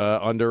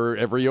 under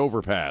every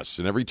overpass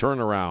and every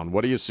turnaround.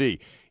 What do you see?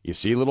 You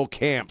see little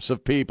camps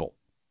of people.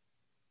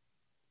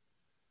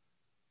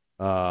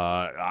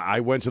 I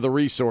went to the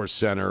resource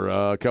center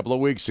a couple of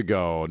weeks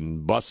ago,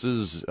 and bus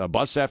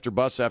after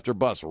bus after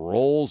bus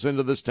rolls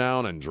into this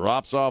town and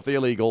drops off the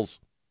illegals,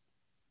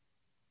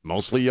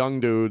 mostly young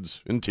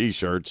dudes in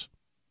T-shirts.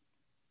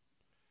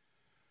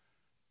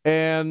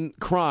 And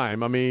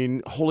crime, I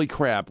mean, holy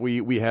crap.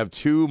 We have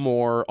 2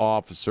 more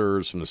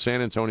officers from the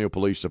San Antonio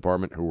Police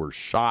Department who were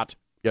shot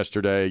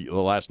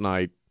last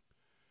night.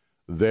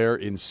 They're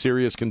in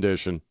serious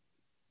condition.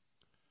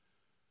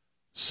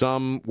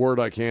 Some word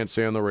I can't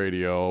say on the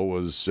radio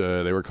was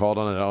they were called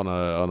on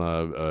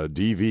a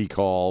DV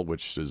call,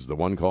 which is the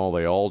one call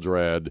they all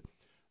dread.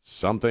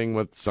 Something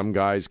with some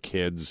guy's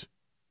kids.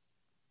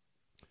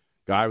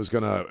 Guy was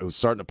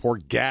starting to pour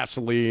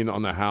gasoline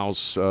on the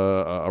house,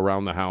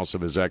 around the house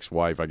of his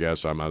ex-wife, I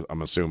guess.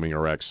 I'm assuming,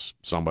 or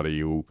somebody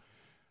who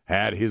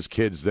had his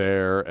kids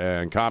there.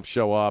 And cops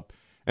show up,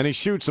 and he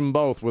shoots them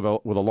both with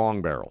a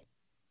long barrel.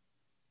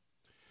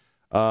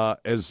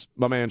 As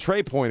my man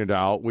Trey pointed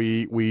out,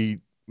 we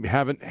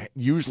haven't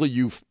usually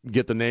you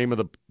get the name of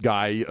the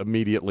guy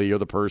immediately or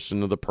the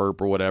person or the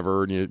perp or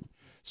whatever, and you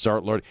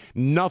start learning.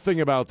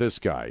 Nothing about this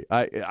guy.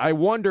 I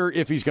wonder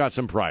if he's got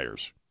some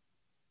priors.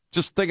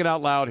 Just thinking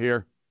out loud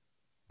here.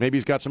 Maybe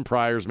he's got some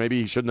priors.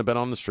 Maybe he shouldn't have been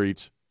on the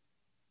streets.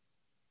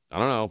 I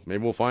don't know.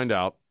 Maybe we'll find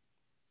out.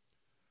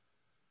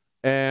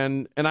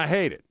 And I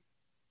hate it.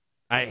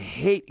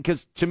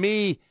 Because to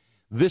me,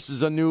 this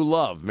is a new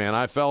love, man.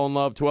 I fell in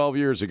love 12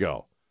 years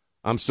ago.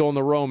 I'm still in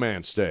the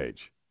romance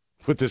stage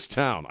with this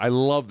town. I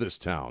love this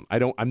town.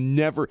 And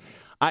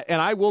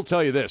I will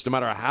tell you this, no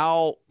matter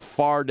how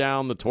far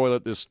down the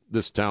toilet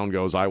this town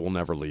goes, I will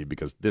never leave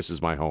because this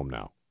is my home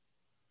now,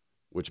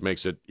 which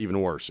makes it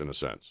even worse in a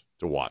sense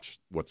to watch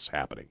what's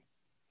happening.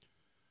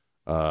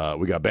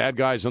 We got bad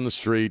guys on the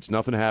streets.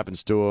 Nothing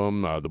happens to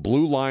them. The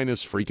blue line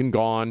is freaking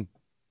gone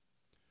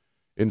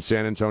in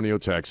San Antonio,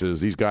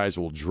 Texas. These guys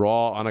will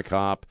draw on a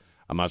cop.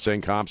 I'm not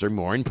saying cops are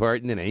more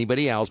important than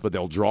anybody else, but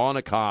they'll draw on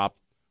a cop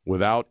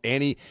without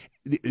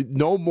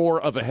no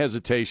more of a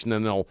hesitation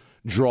than they'll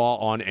draw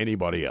on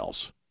anybody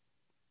else.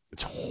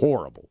 It's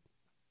horrible.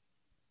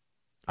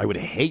 I would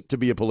hate to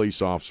be a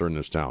police officer in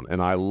this town,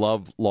 and I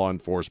love law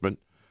enforcement.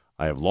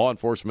 I have law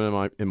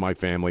enforcement in my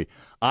family.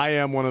 I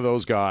am one of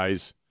those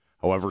guys,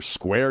 however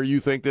square you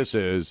think this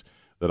is,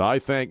 that I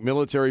thank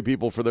military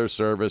people for their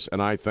service,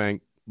 and I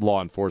thank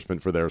law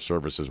enforcement for their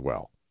service as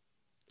well.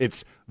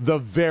 It's the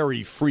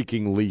very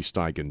freaking least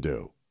I can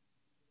do.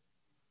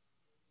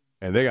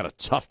 And they got a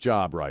tough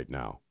job right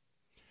now.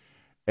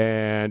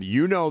 And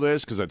you know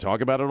this because I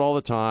talk about it all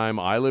the time.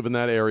 I live in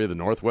that area, the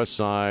northwest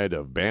side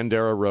of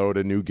Bandera Road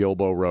and New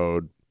Gilbo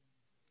Road.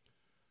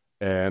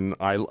 And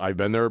I've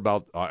been there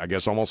about, I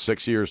guess, almost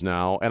 6 years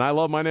now. And I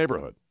love my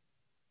neighborhood.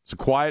 It's a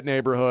quiet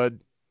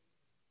neighborhood.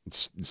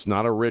 It's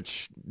not a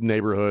rich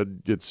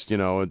neighborhood. It's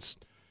a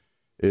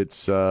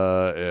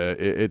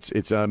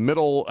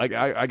middle,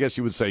 I guess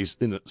you would say,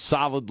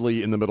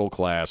 solidly in the middle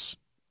class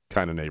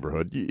kind of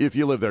neighborhood. If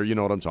you live there, you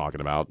know what I'm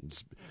talking about.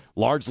 It's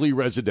largely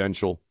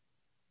residential.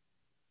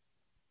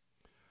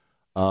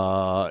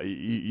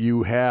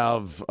 You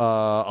have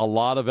a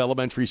lot of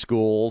elementary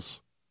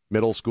schools,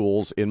 middle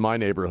schools in my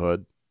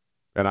neighborhood,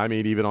 and I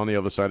mean even on the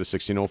other side of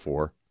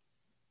 1604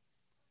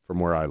 from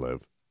where I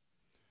live.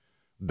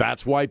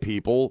 That's why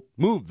people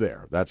move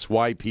there. That's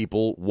why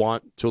people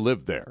want to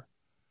live there.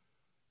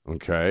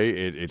 Okay?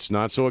 It's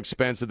not so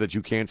expensive that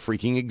you can't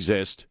freaking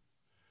exist,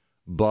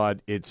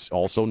 but it's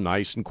also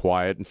nice and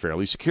quiet and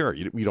fairly secure.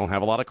 You don't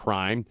have a lot of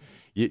crime.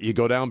 You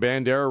go down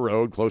Bandera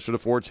Road, closer to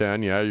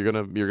 410. Yeah,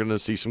 you're gonna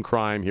see some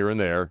crime here and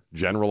there,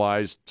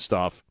 generalized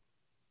stuff.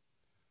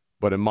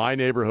 But in my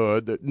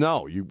neighborhood,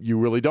 no, you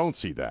really don't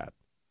see that.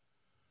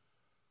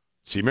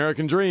 It's the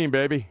American dream,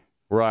 baby,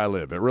 where I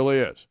live. It really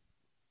is,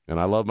 and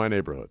I love my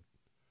neighborhood.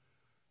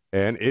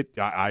 And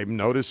I'm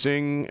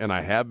noticing, and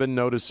I have been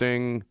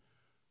noticing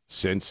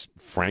since,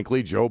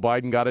 frankly, Joe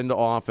Biden got into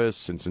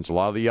office, and since a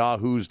lot of the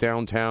yahoos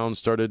downtown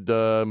started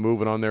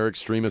moving on their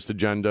extremist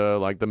agenda,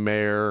 like the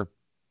mayor,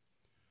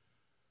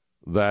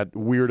 that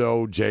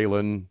weirdo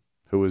Jalen,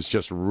 who is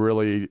just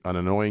really an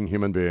annoying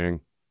human being,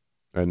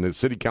 and the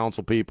city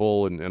council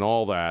people and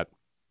all that,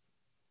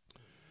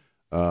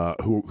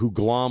 who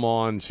glom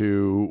on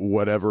to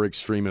whatever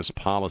extremist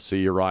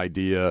policy or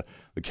idea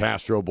the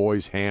Castro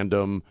boys hand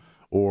them,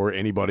 or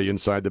anybody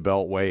inside the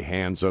Beltway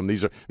hands them.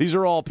 These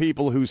are all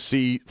people who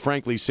see,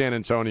 frankly, San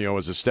Antonio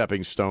as a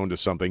stepping stone to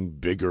something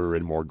bigger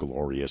and more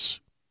glorious.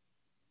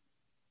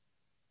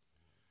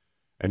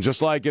 And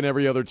just like in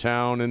every other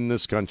town in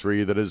this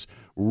country that is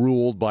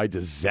ruled by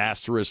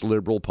disastrous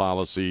liberal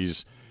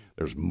policies,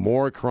 there's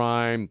more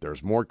crime,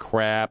 there's more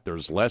crap,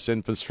 there's less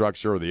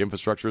infrastructure, or the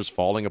infrastructure is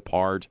falling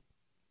apart.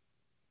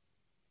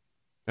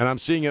 And I'm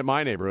seeing it in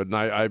my neighborhood, and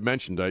I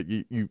mentioned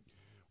you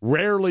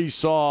rarely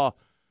saw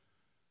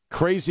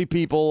crazy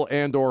people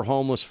and or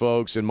homeless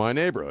folks in my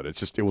neighborhood.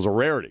 It was a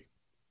rarity.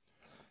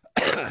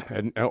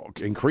 And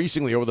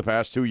increasingly over the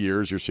past 2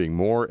 years, you're seeing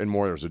more and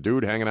more. There's a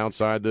dude hanging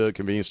outside the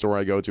convenience store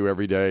I go to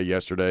every day,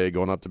 yesterday,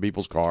 going up to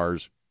people's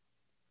cars.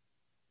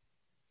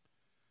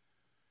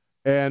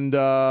 And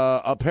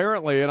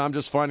apparently, and I'm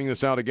just finding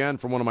this out again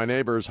from one of my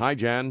neighbors, hi,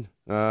 Jen,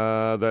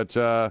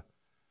 that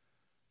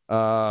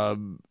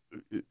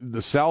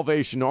the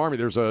Salvation Army,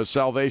 there's a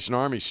Salvation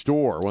Army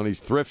store, one of these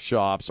thrift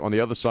shops on the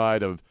other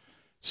side of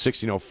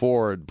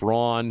 1604 at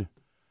Braun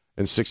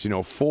and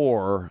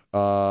 1604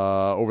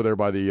 over there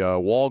by the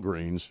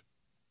Walgreens.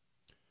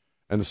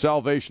 And the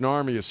Salvation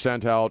Army has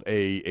sent out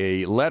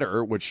a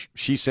letter, which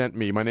she sent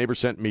me, my neighbor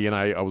sent me, and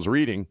I was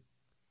reading,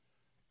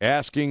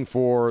 asking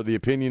for the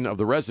opinion of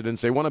the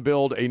residents. They want to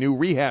build a new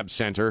rehab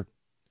center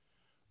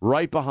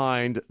right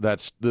behind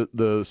that's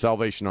the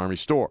Salvation Army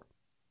store.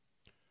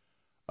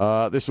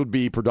 This would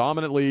be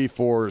predominantly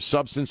for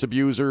substance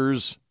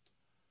abusers,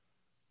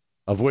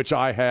 of which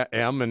I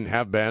am and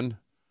have been,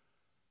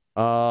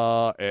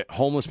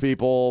 homeless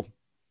people.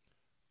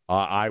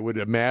 I would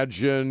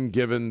imagine,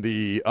 given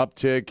the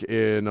uptick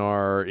in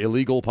our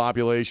illegal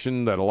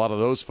population, that a lot of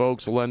those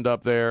folks will end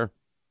up there.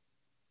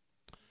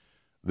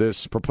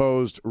 This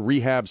proposed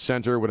rehab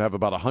center would have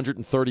about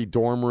 130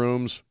 dorm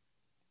rooms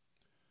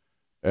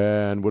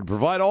and would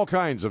provide all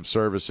kinds of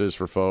services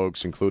for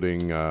folks,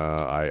 including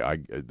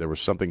there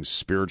was something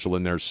spiritual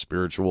in there,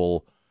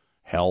 spiritual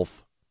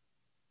health.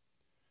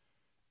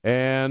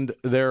 And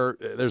the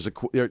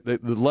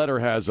letter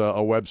has a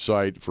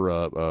website for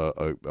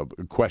a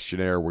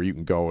questionnaire where you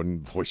can go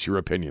and voice your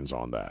opinions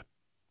on that.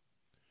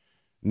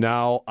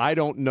 Now, I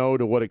don't know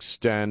to what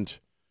extent,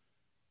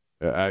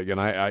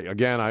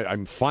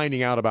 I'm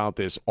finding out about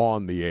this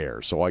on the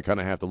air, so I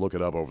kind of have to look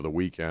it up over the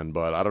weekend,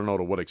 but I don't know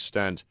to what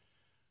extent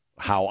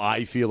how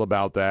I feel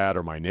about that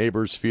or my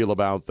neighbors feel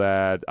about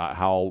that,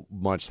 how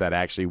much that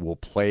actually will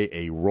play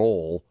a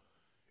role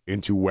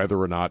into whether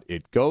or not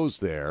it goes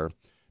there.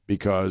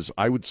 Because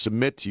I would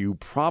submit to you,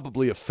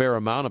 probably a fair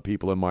amount of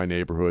people in my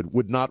neighborhood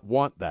would not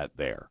want that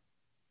there.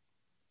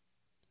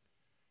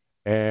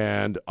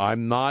 And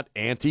I'm not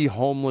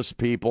anti-homeless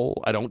people.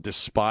 I don't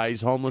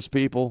despise homeless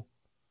people.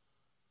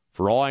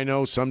 For all I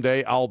know,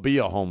 someday I'll be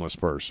a homeless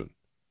person.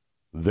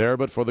 There,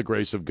 but for the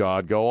grace of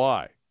God, go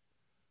I.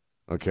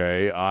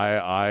 Okay,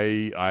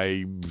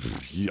 I'm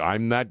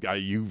that guy.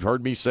 You've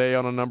heard me say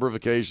on a number of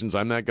occasions,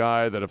 I'm that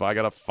guy that if I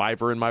got a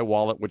 $5 in my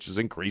wallet, which is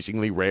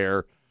increasingly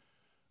rare,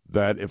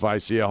 that if I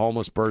see a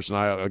homeless person,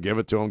 I'll give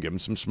it to him, give him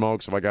some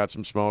smokes if I got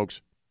some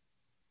smokes.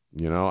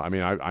 I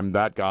mean, I'm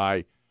that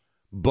guy.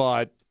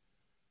 But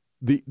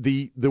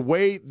the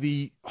way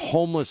the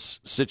homeless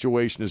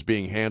situation is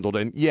being handled,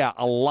 and yeah,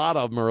 a lot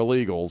of them are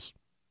illegals.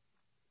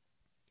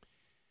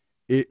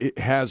 It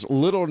has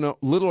little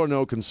or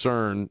no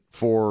concern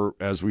for,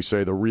 as we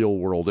say, the real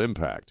world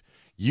impact.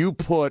 You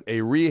put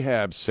a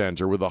rehab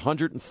center with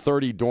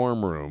 130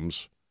 dorm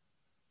rooms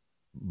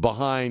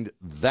behind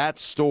that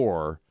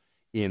store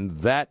in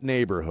that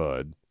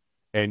neighborhood,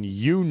 and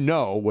you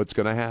know what's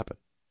going to happen.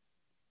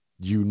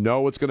 You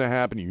know what's going to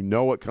happen. You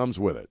know what comes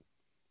with it.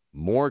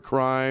 More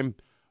crime,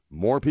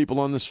 more people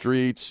on the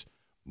streets,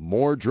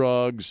 more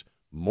drugs,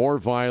 more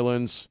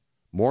violence,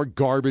 more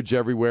garbage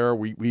everywhere.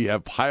 We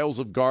have piles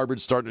of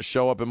garbage starting to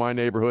show up in my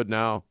neighborhood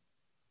now.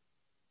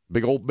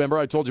 Big old, remember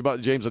I told you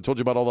about, James, I told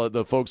you about all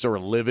the folks that were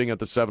living at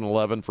the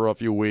 7-Eleven for a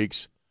few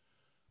weeks.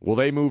 Well,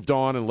 they moved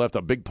on and left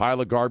a big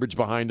pile of garbage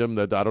behind them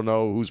that I don't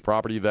know whose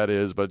property that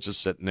is, but it's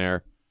just sitting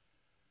there.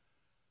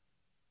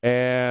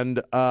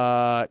 And,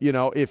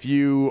 if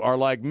you are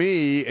like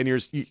me, and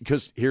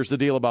because here's the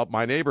deal about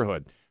my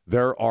neighborhood,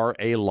 there are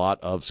a lot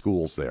of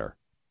schools there.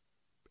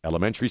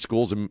 Elementary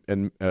schools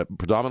and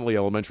predominantly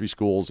elementary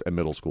schools and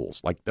middle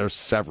schools. Like, there's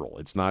several.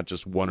 It's not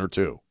just one or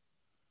two.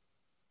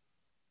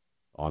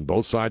 On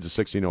both sides of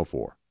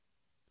 1604.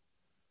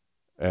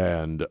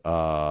 And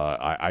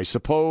I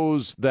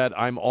suppose that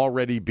I'm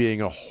already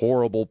being a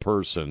horrible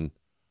person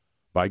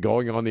by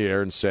going on the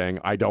air and saying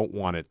I don't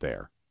want it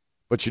there.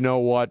 But you know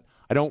what?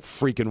 I don't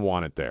freaking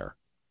want it there.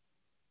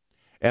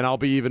 And I'll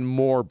be even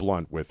more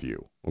blunt with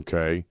you,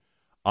 okay?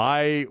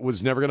 I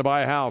was never going to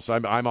buy a house.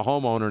 I'm a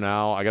homeowner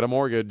now. I got a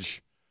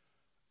mortgage.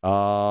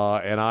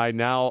 And I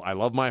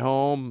love my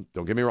home.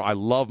 Don't get me wrong. I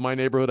love my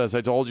neighborhood, as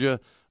I told you.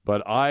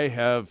 But I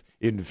have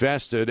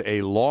invested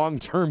a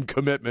long-term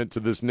commitment to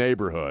this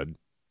neighborhood.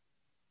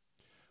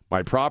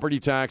 My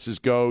property taxes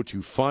go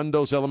to fund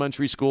those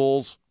elementary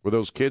schools where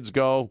those kids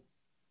go.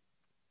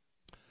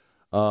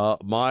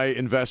 My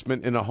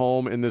investment in a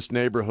home in this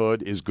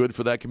neighborhood is good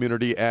for that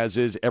community, as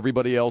is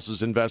everybody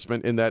else's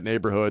investment in that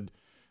neighborhood.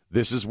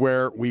 This is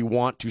where we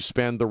want to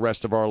spend the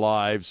rest of our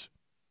lives.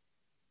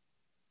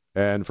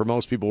 And for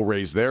most people,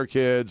 raise their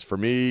kids. For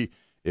me,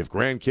 if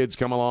grandkids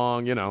come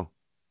along,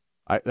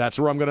 that's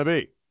where I'm going to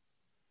be.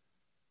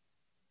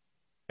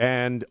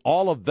 And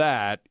all of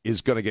that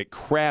is going to get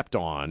crapped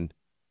on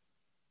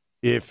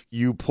if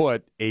you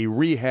put a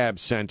rehab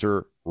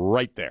center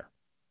right there.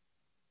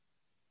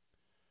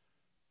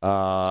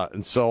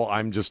 And so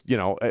I'm just,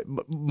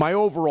 my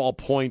overall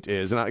point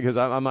is, and because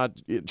I'm not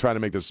trying to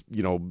make this,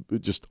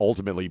 just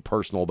ultimately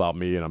personal about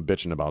me and I'm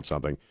bitching about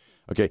something.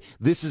 Okay,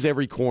 this is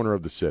every corner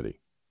of the city.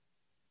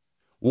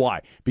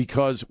 Why?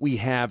 Because we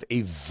have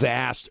a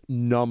vast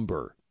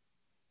number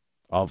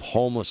of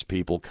homeless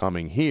people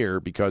coming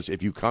here, because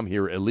if you come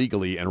here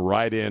illegally and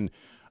ride in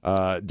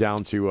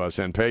down to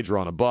San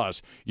Pedro on a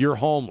bus, you're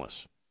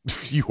homeless.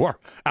 You are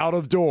out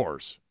of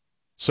doors.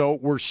 So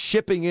we're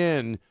shipping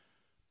in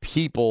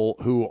people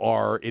who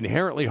are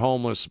inherently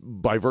homeless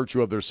by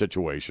virtue of their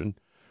situation.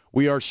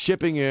 We are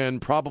shipping in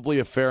probably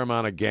a fair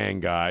amount of gang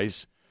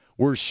guys.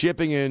 We're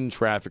shipping in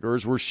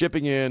traffickers. We're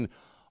shipping in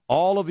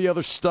all of the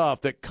other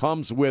stuff that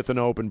comes with an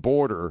open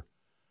border.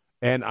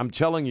 And I'm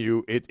telling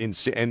you,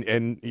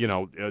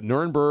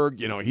 Nuremberg,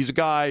 he's a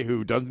guy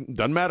who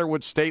doesn't matter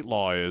what state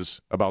law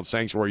is about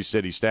sanctuary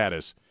city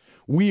status.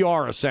 We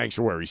are a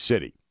sanctuary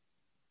city,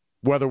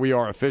 whether we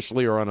are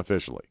officially or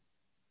unofficially.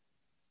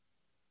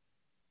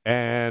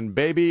 And,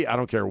 baby, I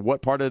don't care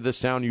what part of this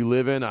town you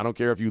live in. I don't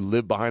care if you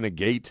live behind a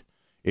gate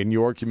in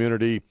your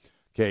community.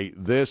 Okay,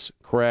 this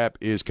crap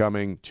is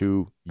coming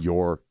to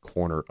your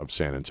corner of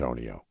San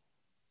Antonio.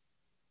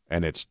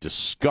 And it's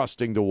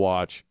disgusting to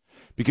watch.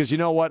 Because you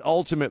know what?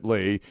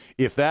 Ultimately,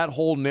 if that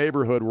whole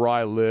neighborhood where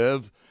I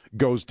live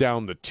goes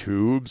down the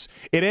tubes,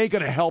 it ain't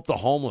going to help the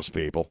homeless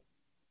people.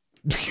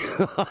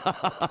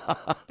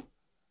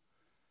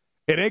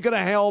 It ain't going to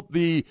help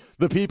the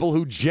people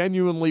who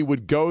genuinely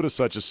would go to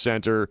such a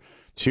center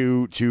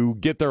to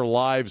get their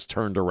lives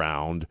turned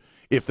around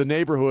if the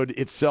neighborhood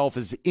itself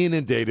is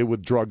inundated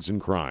with drugs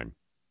and crime.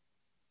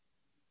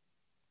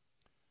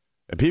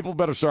 And people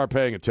better start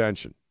paying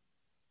attention.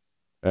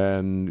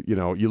 And,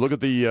 you look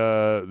at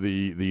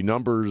the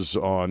numbers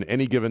on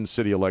any given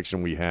city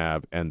election we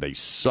have, and they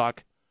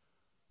suck.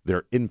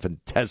 They're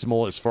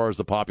infinitesimal as far as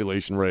the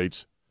population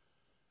rates.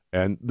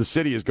 And the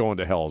city is going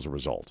to hell as a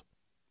result.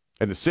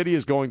 And the city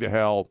is going to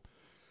hell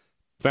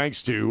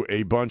thanks to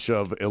a bunch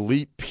of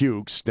elite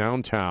pukes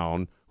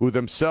downtown who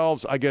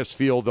themselves, I guess,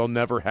 feel they'll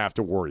never have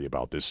to worry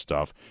about this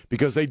stuff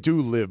because they do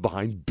live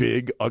behind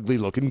big,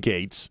 ugly-looking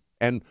gates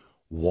and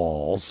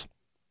walls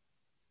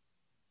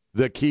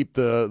that keep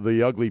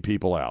the ugly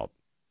people out.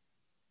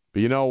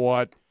 But you know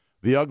what?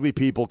 The ugly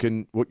people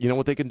can, you know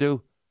what they can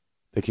do?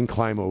 They can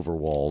climb over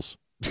walls.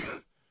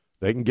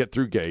 They can get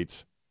through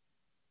gates.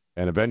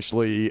 And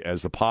eventually,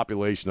 as the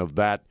population of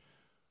that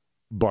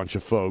bunch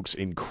of folks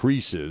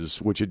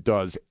increases, which it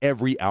does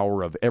every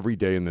hour of every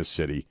day in this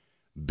city,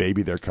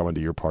 baby, they're coming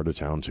to your part of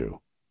town too.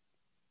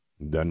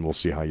 Then we'll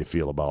see how you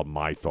feel about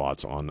my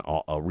thoughts on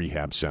a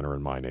rehab center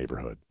in my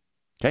neighborhood.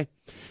 Okay?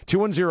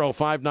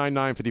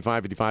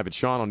 210-599-5555. It's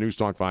Sean on News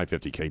Talk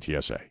 550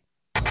 KTSA.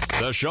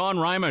 The Sean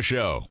Rima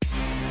Show.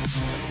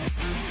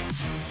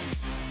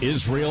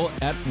 Israel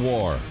at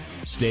war.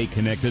 Stay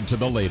connected to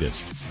the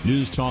latest.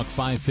 News Talk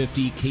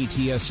 550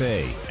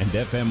 KTSA and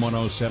FM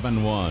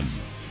 1071.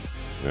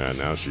 Yeah,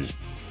 now she's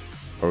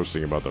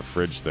posting about the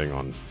fridge thing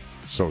on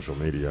social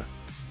media.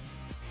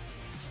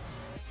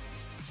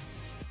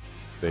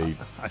 They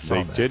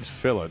did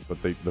fill it,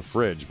 but the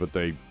fridge, but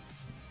they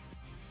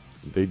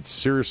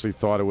seriously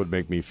thought it would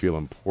make me feel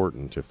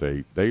important if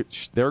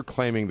they're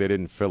claiming they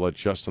didn't fill it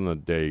just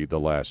on the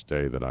last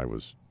day that I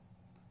was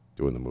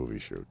doing the movie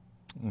shoot.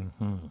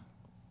 Mm-hmm.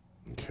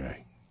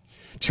 Okay.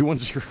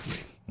 210.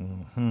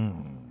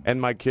 Mm-hmm.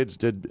 And my kids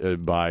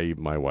did buy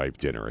my wife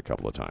dinner a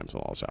couple of times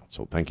while I was out,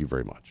 so thank you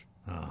very much.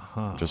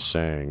 Uh-huh. Just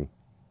saying,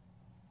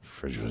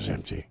 fridge was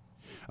empty.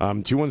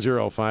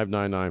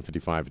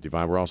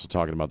 210-599-5555. We're also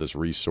talking about this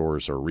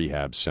resource or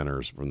rehab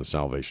centers from the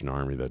Salvation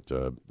Army that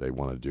they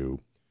want to do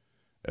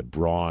at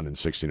Braun in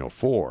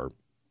 1604.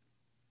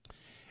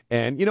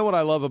 And you know what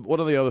I love? One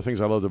of the other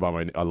things I love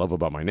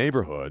about my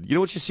neighborhood. You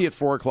know what you see at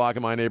 4:00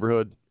 in my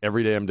neighborhood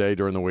every damn day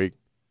during the week?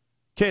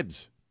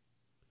 Kids.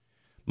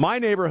 My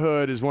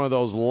neighborhood is one of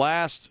those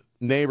last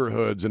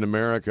neighborhoods in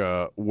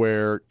America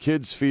where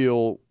kids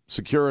feel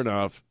secure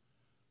enough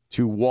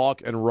to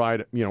walk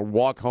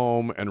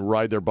home and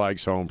ride their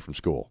bikes home from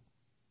school.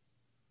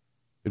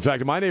 In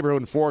fact, in my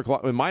neighborhood,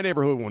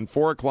 when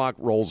 4:00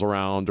 rolls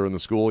around during the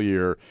school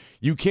year,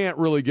 you can't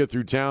really get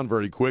through town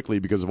very quickly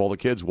because of all the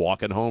kids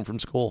walking home from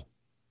school.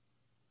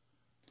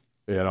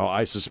 You know,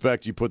 I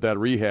suspect you put that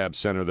rehab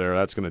center there,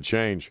 that's going to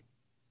change.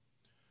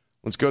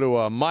 Let's go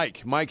to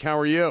Mike. Mike, how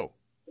are you?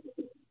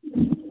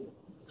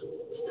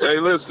 Hey,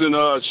 listen,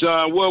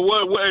 Sean.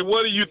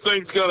 What do you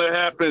think's going to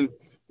happen?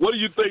 What do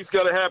you think's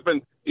going to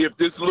happen if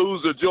this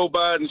loser Joe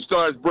Biden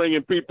starts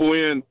bringing people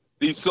in,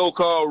 these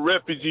so-called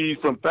refugees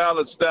from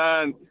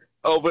Palestine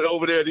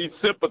over there, these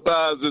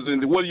sympathizers,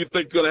 and what do you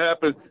think's going to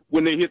happen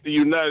when they hit the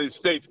United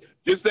States?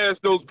 Just ask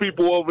those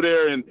people over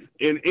there in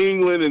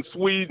England and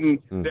Sweden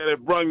that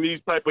have brought these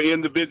type of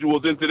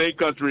individuals into their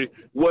country,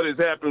 what has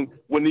happened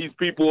when these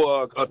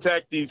people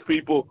attack these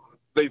people.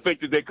 They think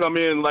that they come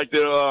in like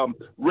they're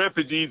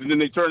refugees, and then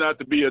they turn out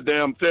to be a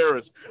damn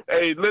terrorist.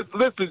 Hey,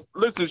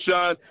 listen,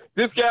 Sean.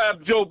 This guy,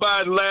 Joe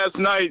Biden, last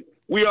night,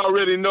 we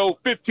already know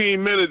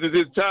 15 minutes is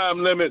his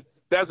time limit.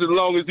 That's as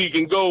long as he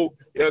can go,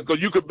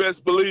 because you could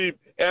best believe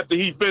after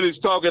he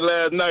finished talking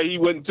last night, he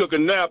went and took a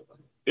nap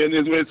and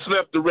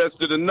slept the rest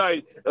of the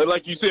night.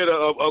 Like you said,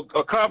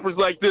 a conference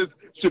like this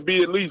should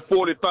be at least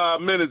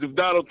 45 minutes. If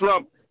Donald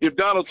Trump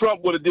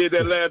would have did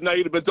that last night,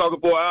 he'd have been talking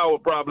for an hour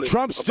probably.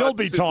 Trump still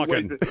be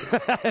talking.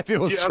 If it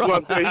was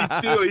Trump. That's what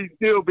I'm saying. He'd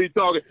still be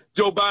talking.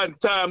 Joe Biden's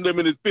time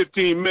limit is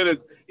 15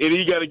 minutes, and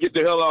he got to get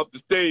the hell off the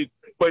stage.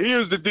 But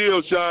here's the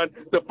deal, Sean.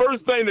 The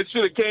first thing that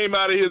should have came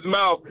out of his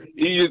mouth,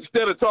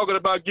 instead of talking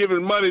about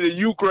giving money to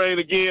Ukraine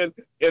again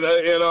and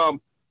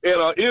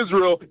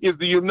Israel, is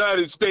the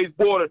United States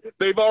border.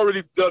 They've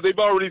already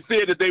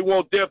said that they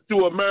want death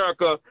to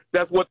America.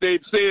 That's what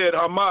they've said.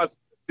 Hamas.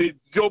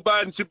 Joe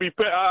Biden should be.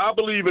 I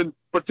believe in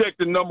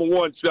protecting number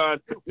one, Sean.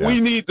 Yeah.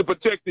 We need to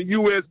protect the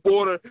U.S.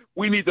 border.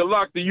 We need to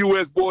lock the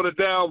U.S. border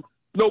down.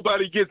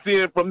 Nobody gets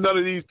in from none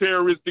of these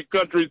terroristic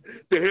countries.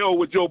 To hell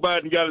with Joe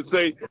Biden got to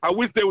say. I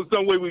wish there was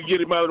some way we could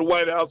get him out of the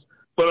White House,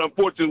 but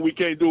unfortunately we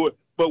can't do it.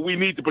 But we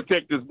need to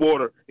protect this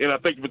border, and I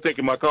thank you for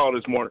taking my call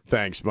this morning.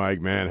 Thanks,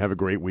 Mike, man. Have a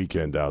great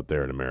weekend out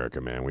there in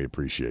America, man. We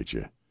appreciate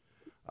you.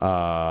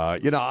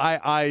 Let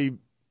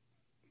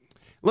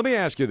me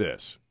ask you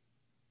this.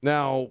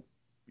 Now,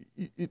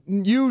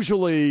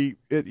 usually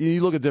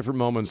you look at different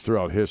moments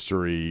throughout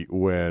history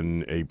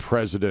when a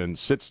president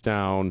sits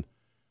down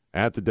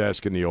at the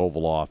desk in the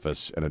Oval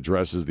Office and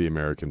addresses the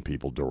American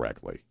people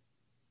directly.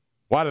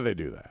 Why do they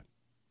do that?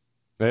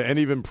 And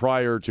even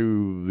prior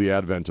to the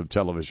advent of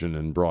television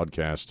and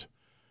broadcast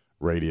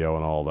radio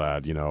and all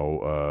that,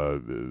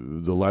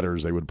 the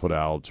letters they would put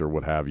out or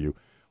what have you.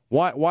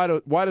 Why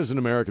does an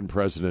American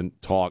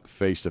president talk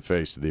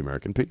face-to-face to the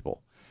American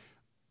people?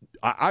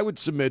 I would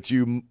submit to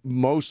you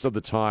most of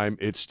the time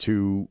it's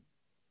to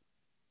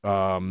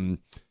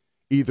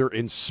either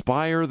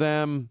inspire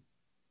them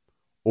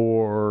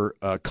or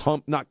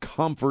not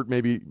comfort,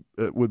 maybe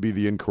would be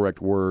the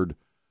incorrect word,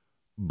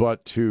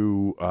 but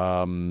to,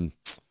 I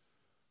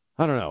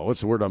don't know,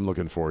 what's the word I'm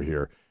looking for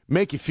here?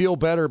 Make you feel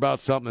better about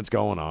something that's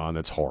going on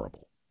that's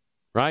horrible,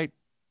 right?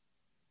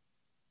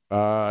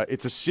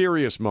 It's a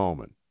serious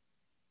moment.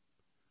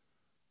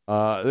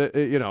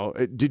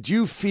 Did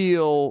you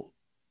feel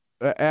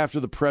after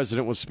the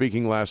president was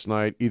speaking last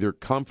night either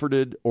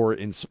comforted or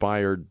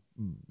inspired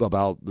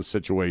about the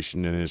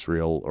situation in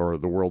Israel or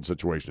the world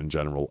situation in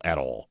general at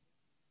all?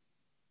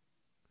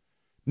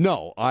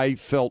 No, I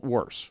felt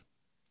worse.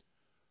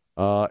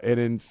 What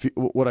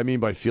I mean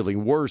by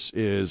feeling worse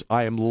is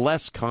I am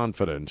less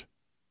confident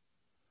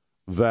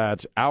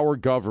that our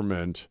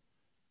government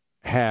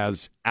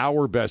has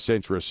our best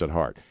interests at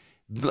heart.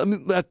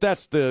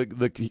 That's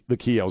the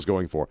key I was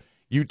going for.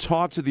 You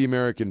talk to the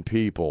American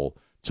people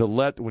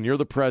when you're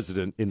the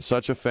president in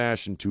such a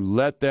fashion to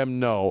let them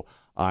know,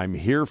 I'm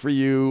here for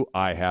you.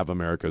 I have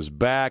America's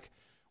back.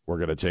 We're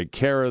going to take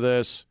care of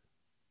this.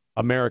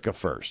 America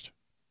first.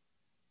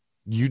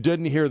 You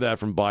didn't hear that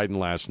from Biden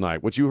last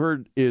night. What you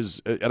heard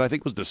is, and I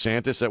think it was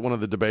DeSantis at one of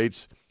the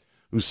debates,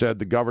 who said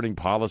the governing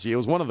policy, it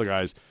was one of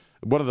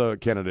the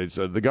candidates,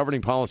 the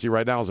governing policy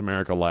right now is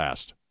America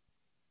last.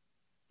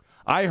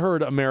 I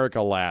heard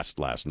America last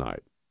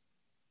night.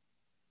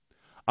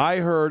 I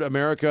heard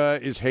America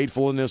is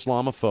hateful and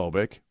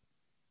Islamophobic.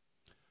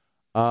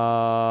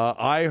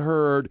 I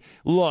heard,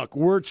 look,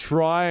 we're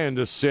trying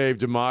to save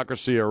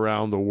democracy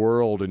around the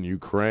world in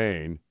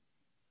Ukraine,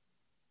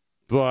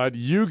 but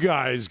you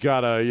guys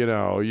gotta, you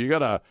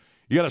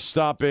gotta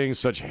stop being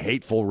such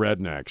hateful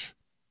rednecks.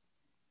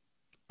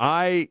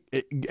 I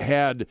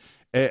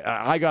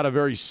got a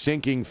very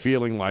sinking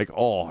feeling like,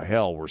 oh,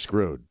 hell, we're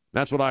screwed.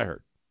 That's what I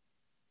heard.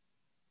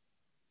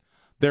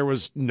 There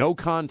was no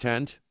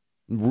content,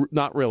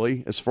 not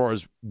really, as far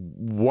as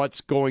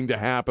what's going to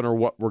happen or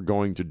what we're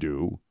going to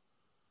do.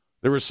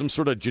 There was some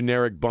sort of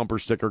generic bumper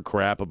sticker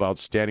crap about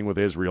standing with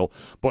Israel,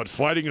 but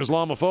fighting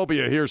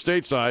Islamophobia here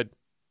stateside.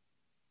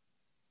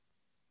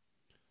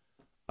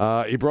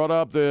 He brought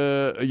up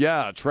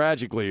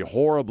tragically,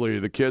 horribly,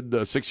 the kid,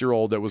 the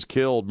 6-year-old that was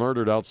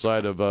murdered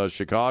outside of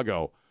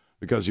Chicago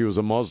because he was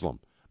a Muslim.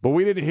 But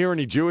we didn't hear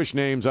any Jewish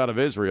names out of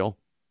Israel.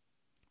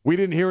 We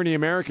didn't hear any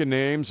American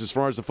names as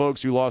far as the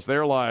folks who lost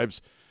their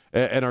lives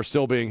and are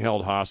still being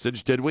held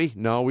hostage, did we?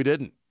 No, we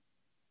didn't.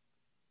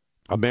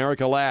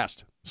 America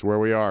last. That's where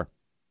we are.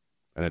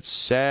 And it's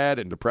sad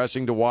and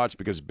depressing to watch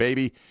because,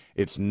 baby,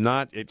 it's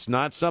not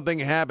something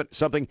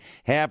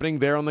happening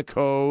there on the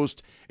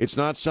coast. It's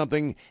not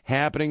something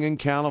happening in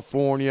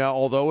California,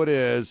 although it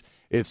is.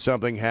 It's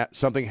something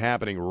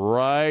happening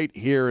right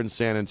here in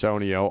San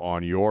Antonio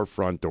on your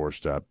front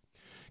doorstep.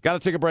 Got to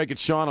take a break.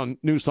 It's Sean on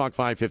News Talk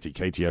 550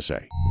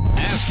 KTSA.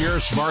 Ask your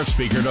smart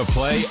speaker to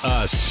play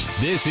us.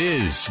 This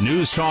is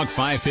News Talk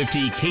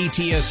 550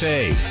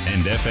 KTSA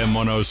and FM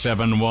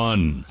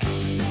 1071.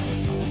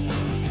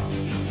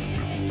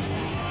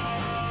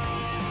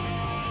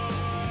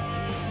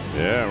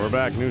 Yeah, we're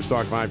back. News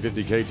Talk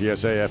 550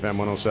 KTSA FM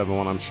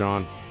 1071. I'm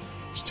Sean.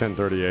 It's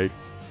 10:38.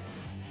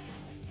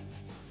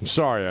 I'm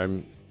sorry.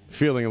 I'm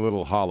feeling a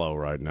little hollow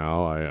right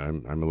now.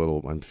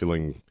 I'm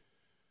feeling,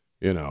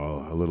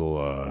 a little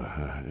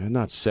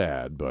not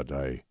sad, but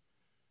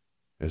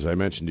as I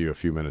mentioned to you a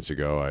few minutes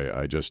ago,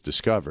 I just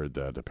discovered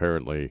that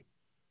apparently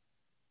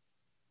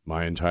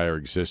my entire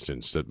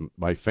existence, that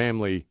my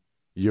family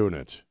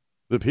unit,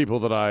 the people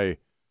that I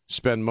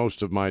spend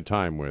most of my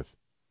time with,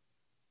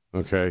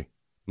 okay,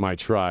 my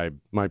tribe,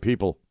 my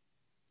people,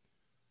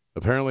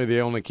 apparently they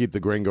only keep the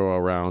gringo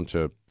around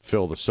to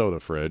fill the soda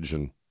fridge,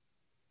 and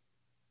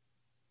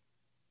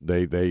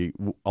they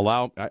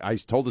allow. I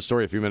told the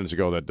story a few minutes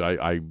ago that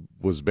I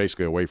was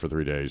basically away for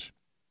 3 days,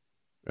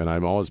 and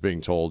I'm always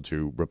being told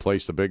to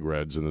replace the Big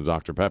Reds and the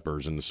Dr.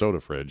 Peppers in the soda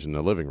fridge in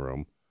the living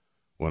room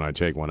when I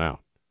take one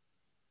out.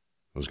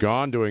 I was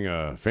gone doing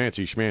a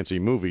fancy schmancy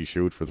movie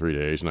shoot for 3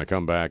 days, and I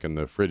come back and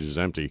the fridge is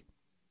empty,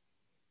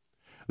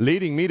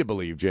 leading me to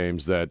believe,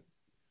 James, that,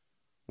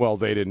 well,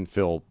 they didn't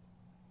fill.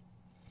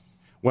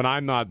 When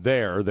I'm not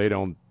there, they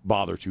don't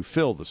bother to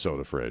fill the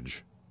soda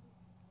fridge.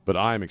 But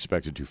I'm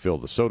expected to fill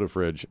the soda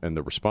fridge, and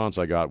the response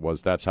I got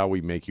was, that's how we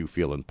make you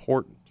feel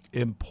important.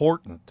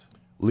 Important.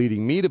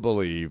 Leading me to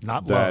believe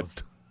not that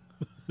loved.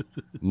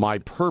 My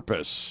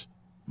purpose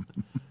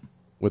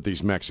with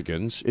these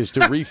Mexicans is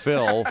to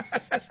refill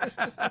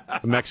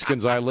the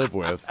Mexicans I live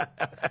with,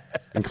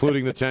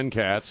 including the 10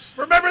 cats.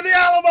 Remember the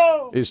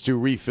Alamo! Is to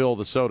refill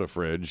the soda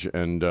fridge,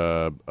 and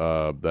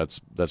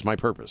that's my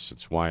purpose.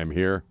 It's why I'm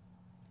here.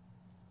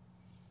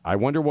 I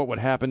wonder what would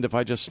happen if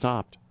I just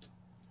stopped.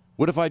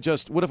 What if I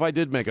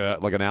did make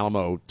an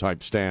Alamo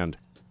type stand?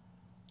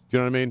 Do you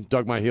know what I mean?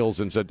 Dug my heels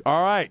and said,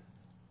 all right,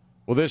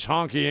 well, this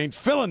honky ain't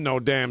filling no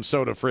damn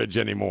soda fridge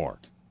anymore.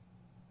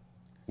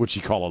 Would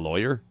she call a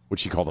lawyer? Would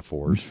she call the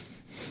Fours?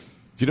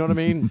 Do you know what I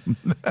mean?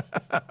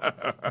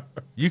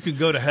 You can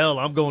go to hell.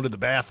 I'm going to the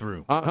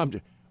bathroom.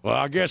 Well,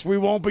 I guess we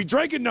won't be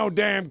drinking no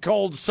damn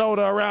cold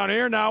soda around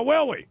here now,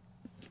 will we?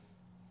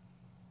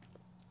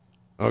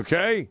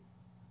 Okay.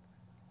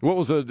 What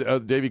was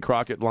the Davy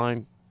Crockett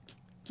line?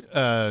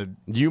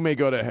 You may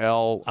go to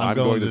hell. I'm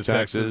going to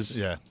Texas.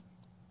 Yeah.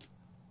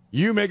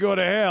 You may go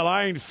to hell.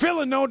 I ain't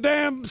filling no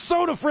damn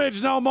soda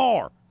fridge no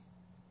more.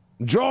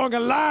 Drawing a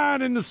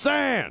line in the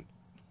sand.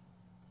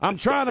 I'm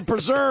trying to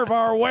preserve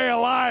our way of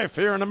life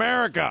here in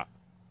America.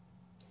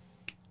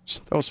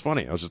 That was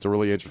funny. That was just a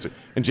really interesting.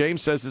 And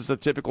James says this is a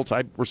typical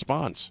type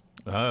response.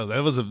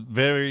 That was a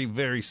very,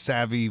 very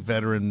savvy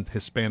veteran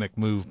Hispanic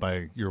move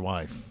by your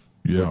wife.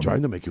 Yeah. We're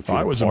trying to make you feel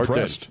I was important.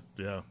 impressed.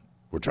 Yeah.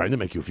 We're trying to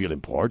make you feel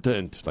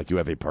important, like you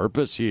have a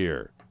purpose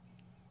here.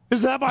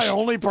 Is that my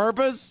only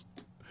purpose?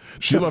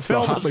 She left a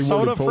hotly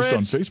worded post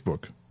on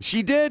Facebook.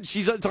 She did.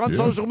 It's on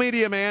social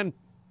media, man.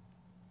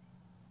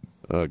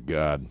 Oh,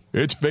 God.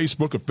 It's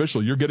Facebook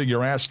official. You're getting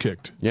your ass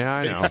kicked. Yeah,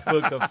 I know.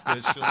 Facebook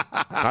official.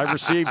 I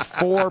received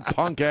 4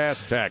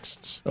 punk-ass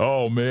texts.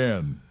 Oh,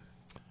 man.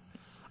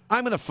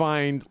 I'm going to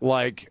find,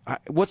 like,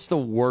 what's the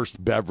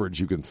worst beverage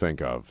you can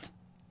think of?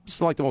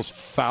 It's like the most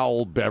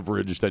foul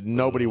beverage that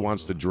nobody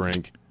wants to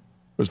drink.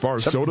 As far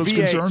as Some soda's V8s.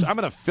 concerned? I'm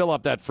going to fill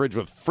up that fridge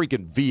with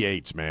freaking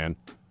V8s, man.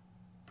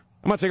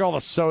 I'm going to take all the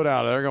soda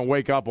out of there. They're going to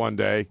wake up one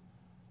day,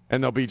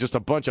 and there'll be just a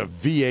bunch of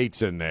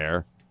V8s in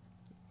there.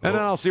 And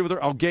then I'll see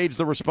I'll gauge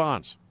the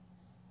response.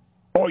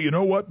 Oh, you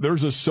know what?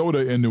 There's a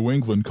soda in New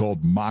England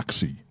called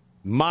Moxie.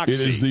 Moxie.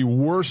 It is the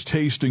worst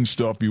tasting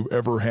stuff you've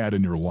ever had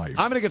in your life.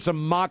 I'm going to get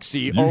some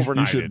Moxie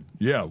overnighted.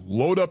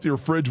 Load up your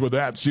fridge with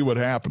that, see what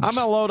happens. I'm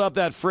going to load up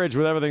that fridge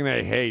with everything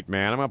they hate,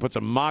 man. I'm going to put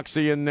some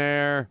Moxie in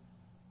there,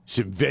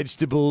 some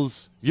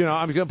vegetables.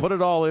 I'm going to put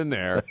it all in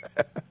there.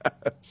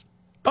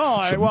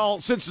 Well,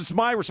 since it's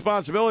my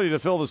responsibility to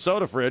fill the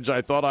soda fridge,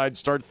 I thought I'd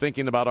start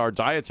thinking about our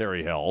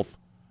dietary health.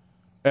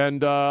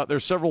 And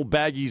there's several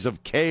baggies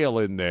of kale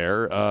in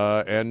there,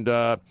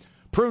 and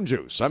prune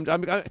juice. I'm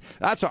going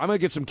to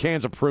get some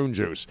cans of prune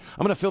juice.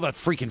 I'm going to fill that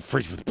freaking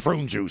fridge with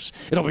prune juice.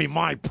 It'll be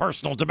my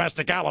personal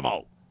domestic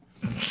Alamo.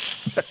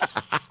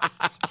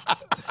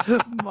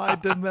 My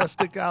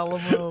domestic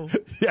Alamo.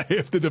 Yeah,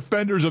 if the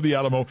defenders of the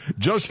Alamo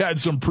just had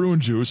some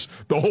prune juice,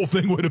 the whole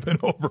thing would have been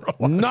over.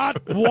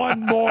 Not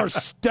one more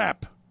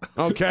step,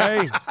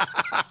 okay?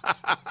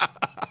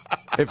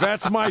 If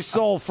that's my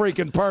sole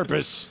freaking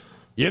purpose,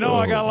 I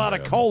got a lot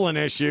of colon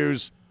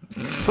issues.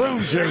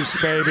 Prune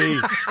juice, baby.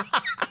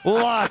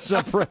 Lots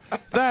of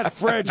that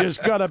fridge is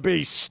going to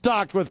be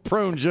stocked with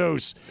prune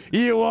juice.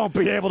 You won't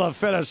be able to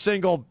fit a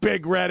single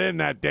Big Red in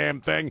that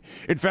damn thing.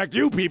 In fact,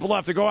 you people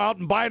have to go out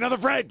and buy another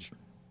fridge.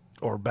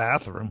 Or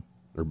bathroom.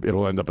 Or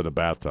it'll end up in the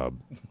bathtub.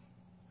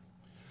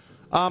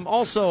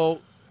 Also,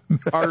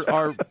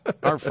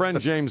 our friend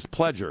James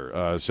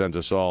Pledger sent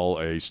us all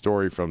a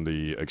story from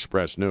the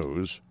Express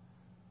News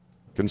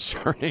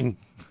concerning...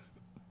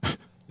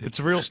 It's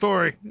a real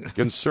story.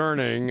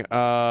 Concerning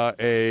a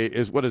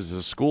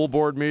school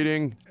board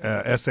meeting?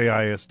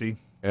 SAISD.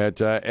 At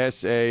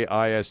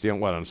SAISD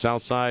on the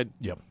South Side?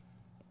 Yep.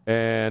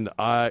 And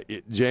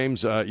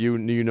James, you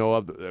know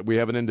of, we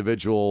have an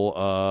individual,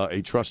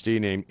 a trustee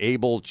named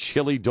Abel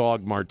Chili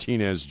Dog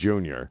Martinez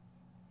Jr.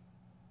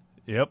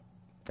 Yep.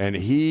 And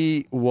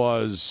he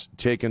was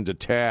taken to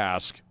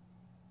task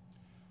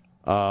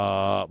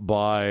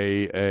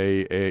by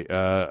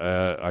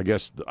I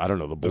guess, I don't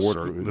know, the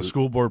board. The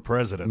school board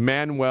president.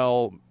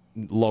 Manuel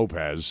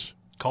Lopez.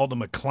 Called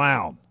him a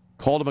clown.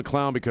 Called him a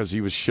clown because he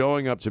was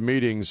showing up to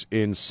meetings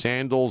in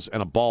sandals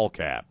and a ball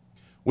cap,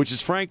 which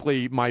is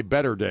frankly my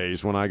better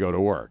days when I go to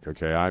work,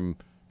 okay? I'm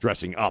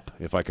dressing up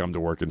if I come to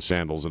work in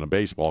sandals and a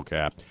baseball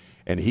cap,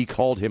 and he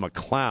called him a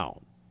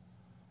clown.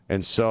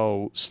 And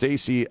so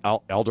Stacey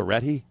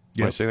Alderetti,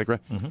 am I saying that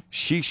correct? Mm-hmm.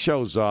 She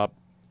shows up,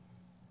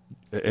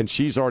 and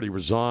she's already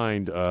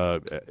resigned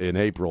in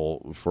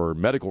April for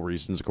medical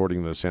reasons,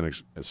 according to the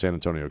San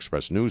Antonio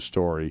Express News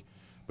story.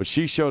 But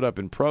she showed up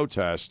in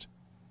protest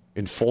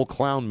in full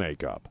clown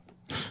makeup.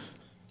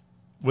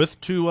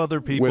 With 2 other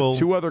people. With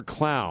 2 other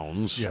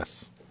clowns.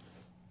 Yes.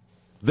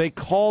 They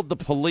called the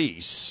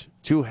police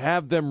to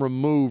have them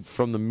removed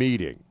from the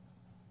meeting.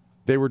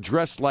 They were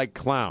dressed like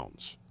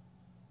clowns.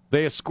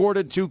 They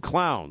escorted 2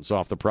 clowns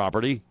off the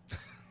property.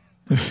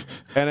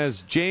 And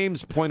as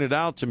James pointed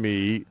out to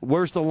me,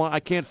 where's the line? I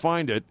can't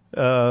find it.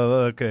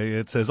 Okay,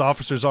 it says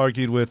officers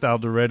argued with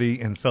Alderetti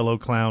and fellow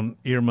clown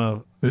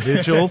Irma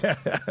Vigil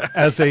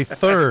as a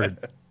third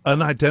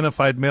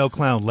unidentified male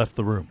clown left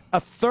the room.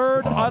 A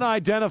third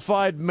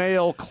unidentified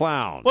male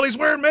clown. Well, he's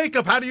wearing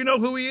makeup. How do you know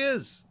who he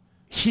is?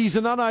 He's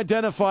an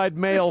unidentified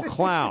male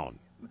clown.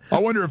 I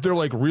wonder if they're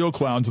like real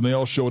clowns and they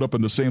all showed up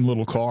in the same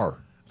little car.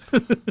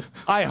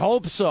 I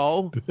hope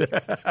so.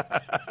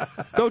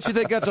 Don't you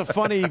think that's a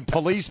funny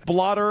police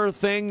blotter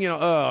thing?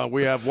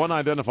 We have one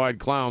identified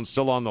clown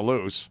still on the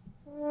loose.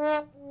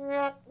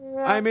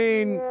 I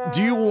mean,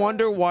 do you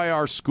wonder why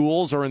our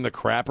schools are in the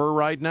crapper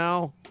right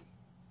now?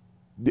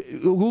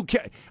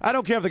 I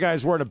don't care if the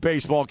guy's wearing a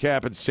baseball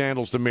cap and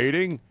sandals to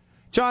meeting.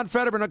 John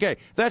Fetterman, okay,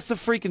 that's the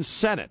freaking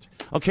Senate.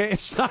 Okay,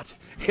 it's not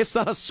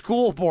a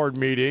school board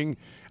meeting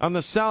on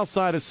the south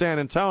side of San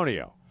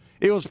Antonio.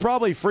 It was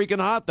probably freaking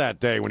hot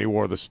that day when he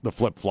wore the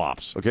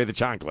flip-flops, okay, the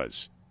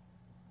chanclas.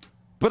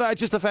 But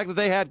just the fact that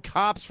they had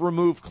cops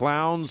remove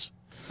clowns.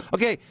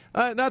 Okay,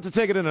 not to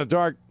take it in a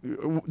dark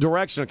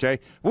direction,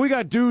 okay, we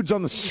got dudes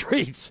on the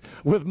streets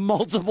with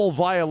multiple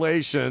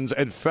violations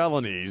and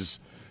felonies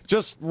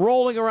just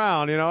rolling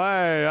around, hey,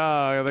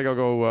 I think I'll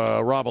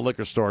go rob a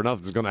liquor store.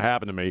 Nothing's going to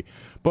happen to me.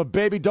 But,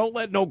 baby, don't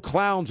let no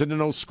clowns into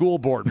no school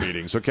board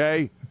meetings,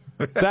 okay?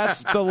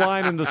 That's the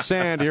line in the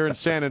sand here in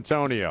San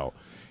Antonio.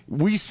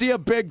 We see a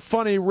big,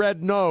 funny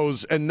red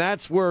nose, and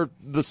that's where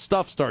the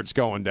stuff starts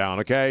going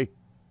down, okay?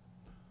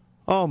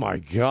 Oh, my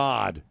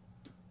God.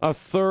 A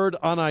third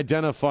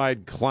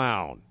unidentified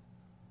clown.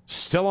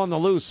 Still on the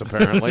loose,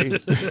 apparently.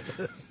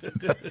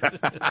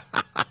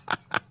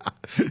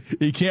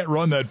 He can't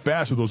run that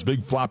fast with those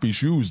big floppy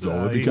shoes,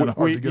 though. It'd be kind of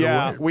hard to get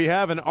away. We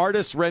have an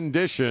artist's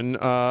rendition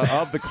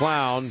of the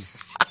clown.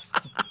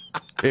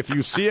 If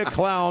you see a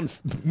clown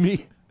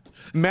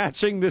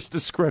matching this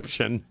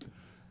description,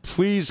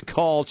 please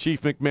call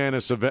Chief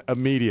McManus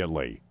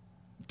immediately.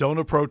 Don't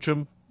approach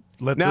him.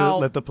 Let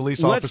the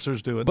police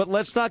officers do it. But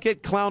let's not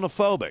get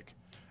clownophobic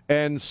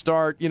and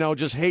start,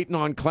 just hating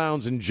on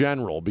clowns in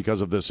general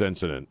because of this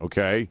incident,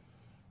 okay?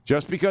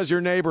 Just because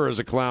your neighbor is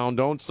a clown,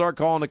 don't start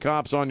calling the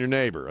cops on your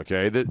neighbor,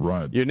 okay?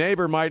 Right. Your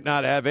neighbor might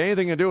not have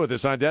anything to do with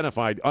this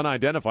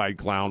unidentified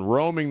clown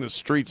roaming the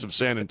streets of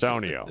San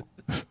Antonio.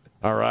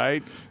 All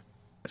right?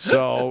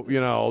 So,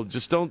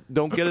 just don't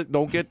get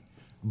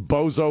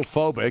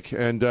bozophobic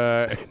and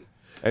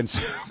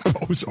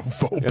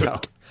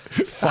bozophobic.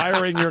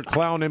 Firing your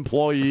clown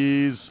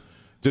employees,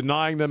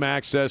 denying them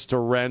access to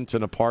rent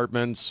and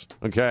apartments,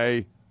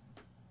 okay?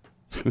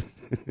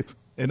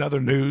 In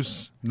other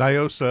news,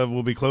 Nyosa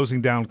will be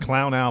closing down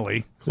Clown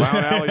Alley. Clown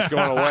Alley's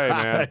going away,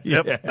 man.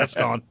 Yep, that's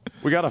gone.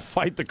 We got to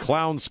fight the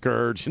clown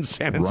scourge in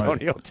San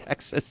Antonio,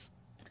 Texas.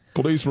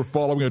 Police were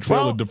following a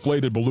trail of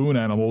deflated balloon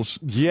animals.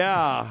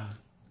 Yeah.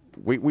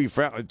 We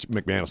found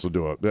McManus will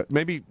do it.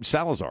 Maybe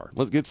Salazar.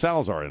 Let's get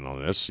Salazar in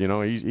on this. He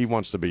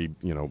wants to be,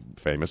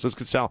 famous. Let's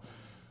get Sal.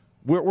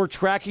 We're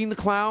tracking the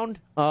clown.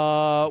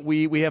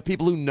 We have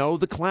people who know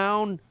the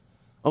clown.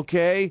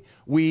 Okay,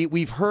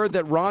 we've heard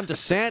that Ron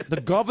DeSantis,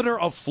 the governor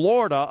of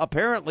Florida,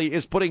 apparently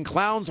is putting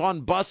clowns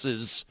on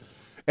buses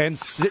and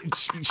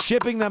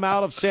shipping them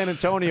out of San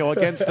Antonio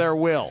against their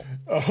will.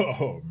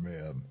 Oh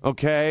man.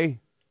 Okay,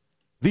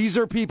 these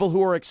are people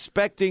who are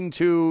expecting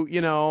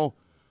to,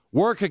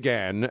 work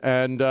again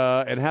and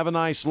have a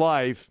nice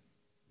life.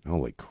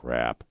 Holy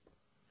crap.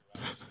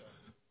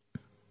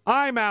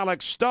 I'm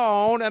Alex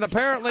Stone, and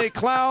apparently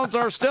clowns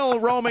are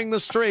still roaming the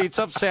streets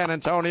of San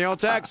Antonio,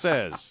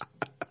 Texas.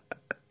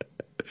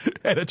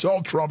 And it's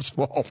all Trump's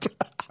fault.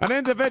 An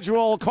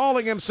individual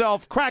calling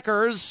himself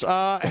Crackers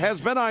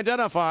has been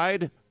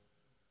identified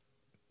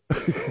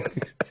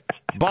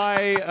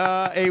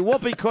by a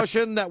whoopee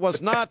cushion that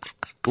was not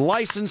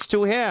licensed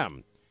to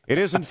him. It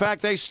is, in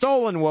fact, a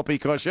stolen whoopee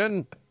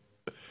cushion.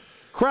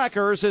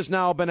 Crackers has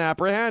now been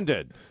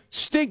apprehended.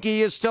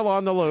 Stinky is still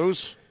on the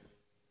loose.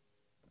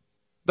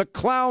 The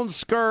clown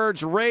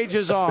scourge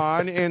rages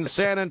on in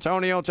San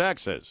Antonio,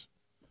 Texas.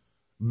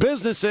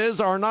 Businesses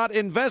are not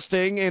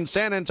investing in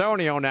San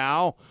Antonio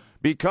now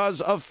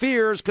because of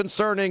fears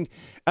concerning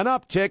an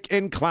uptick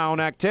in clown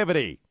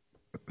activity.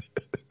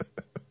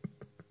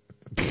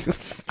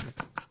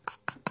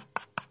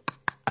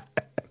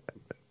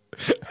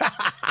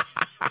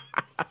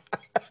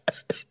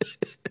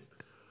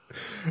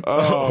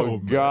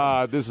 Oh,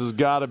 God, this has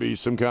got to be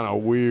some kind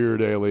of weird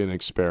alien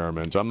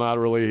experiment. I'm not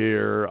really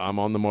here. I'm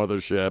on the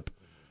mothership.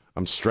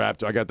 I'm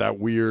strapped. I got that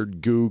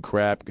weird goo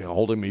crap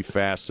holding me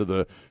fast to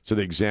the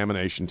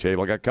examination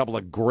table. I got a couple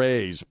of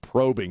grays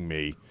probing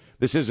me.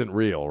 This isn't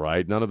real,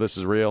 right? None of this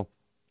is real.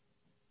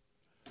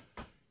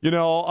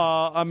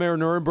 I'm Mayor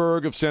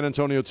Nuremberg of San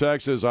Antonio,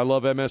 Texas. I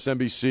love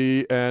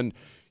MSNBC, and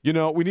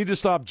we need to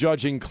stop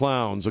judging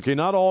clowns. Okay,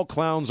 not all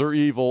clowns are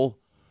evil.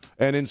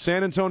 And in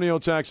San Antonio,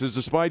 Texas,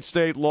 despite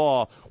state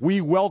law,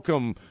 we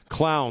welcome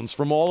clowns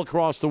from all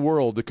across the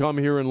world to come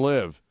here and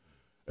live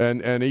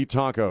and eat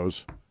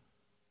tacos.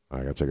 I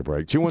got to take a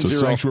break. 210.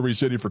 It's a sanctuary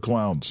city for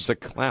clowns. It's a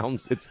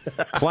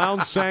clown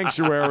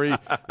sanctuary.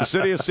 The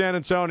city of San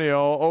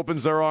Antonio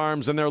opens their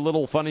arms and their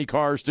little funny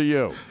cars to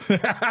you.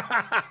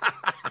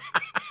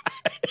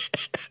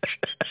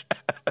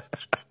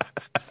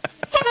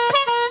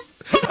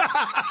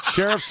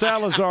 Sheriff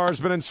Salazar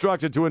has been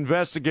instructed to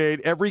investigate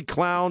every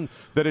clown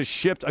that is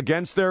shipped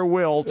against their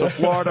will to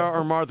Florida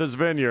or Martha's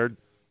Vineyard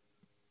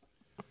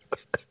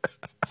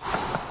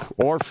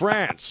or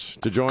France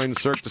to join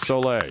Cirque du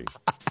Soleil.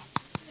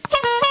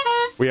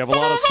 We have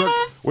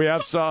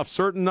a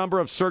certain number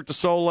of Cirque du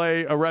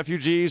Soleil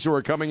refugees who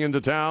are coming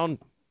into town.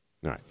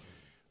 All right.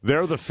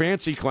 They're the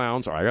fancy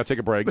clowns. All right, I got to take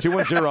a break.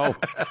 210.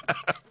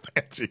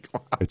 Fancy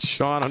clowns. It's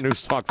Sean on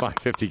News Talk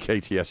 550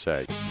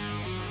 KTSA.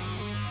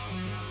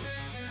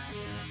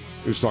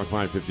 News Talk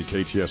 550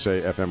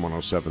 KTSA FM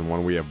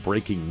 107.1. We have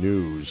breaking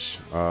news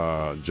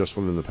just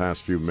within the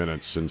past few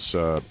minutes since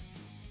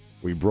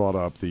we brought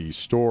up the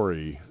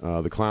story,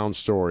 the clown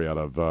story out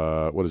of,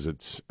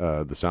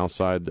 the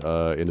Southside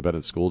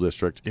Independent School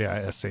District?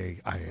 Yeah,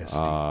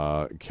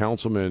 SAISD.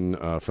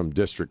 Councilman from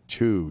District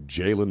 2,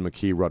 Jalen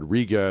McKee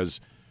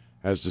Rodriguez,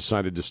 has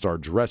decided to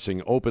start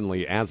dressing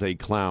openly as a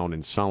clown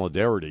in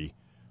solidarity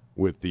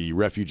with the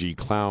refugee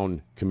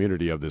clown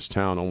community of this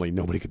town, only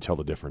nobody could tell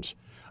the difference.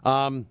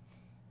 In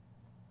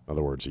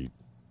other words, he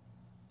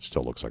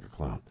still looks like a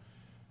clown.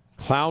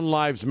 Clown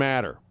lives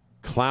matter.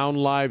 Clown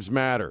lives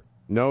matter.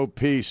 No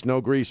peace,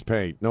 no grease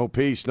paint. No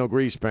peace, no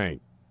grease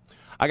paint.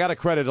 I got to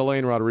credit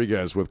Elaine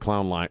Rodriguez with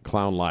Clown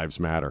Lives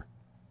Matter.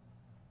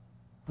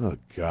 Oh,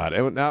 God.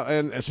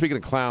 And speaking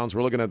of clowns,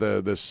 we're looking at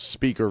the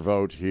speaker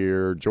vote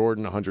here.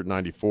 Jordan,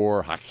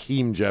 194.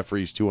 Hakeem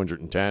Jeffries,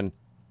 210.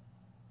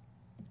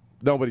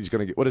 nobody's going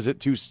to get. What is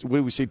it? What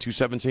did we say?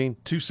 217.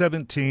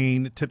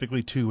 217,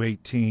 typically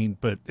 218.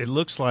 But it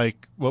looks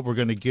like what we're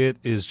going to get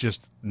is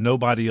just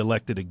nobody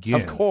elected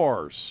again. Of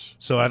course.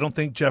 So I don't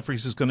think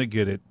Jeffries is going to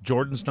get it.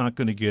 Jordan's not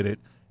going to get it.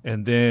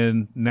 And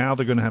then now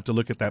they're going to have to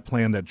look at that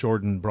plan that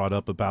Jordan brought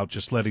up about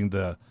just letting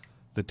the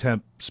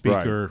temp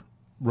speaker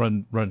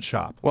run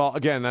shop. Well,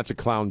 again, that's a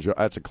clown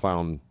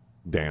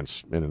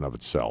dance in and of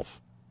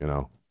itself, you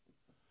know.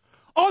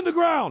 On the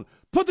ground,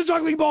 put the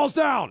juggling balls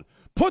down.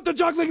 Put the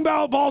juggling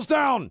balls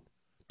down.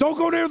 Don't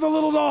go near the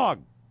little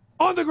dog.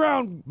 On the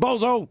ground,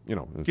 bozo. You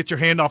know. Get your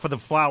hand off of the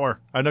flower.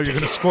 I know you're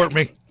going to squirt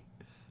me.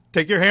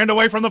 Take your hand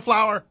away from the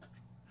flower.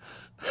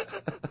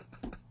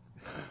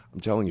 I'm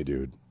telling you,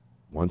 dude.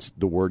 Once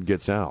the word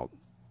gets out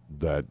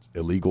that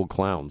illegal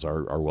clowns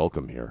are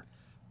welcome here.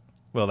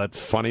 Well, that's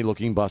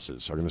funny-looking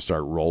buses are going to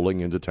start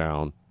rolling into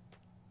town.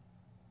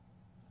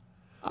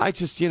 I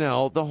just,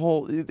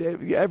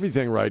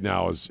 everything right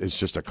now is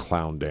just a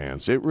clown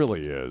dance. It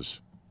really is.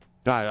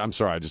 I'm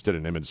sorry, I just did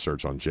an image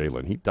search on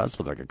Jalen. He does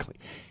look like a clown.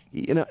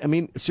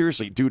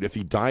 Seriously, dude, if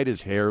he dyed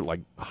his hair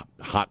like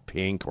hot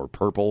pink or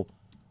purple,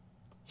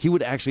 he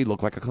would actually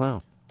look like a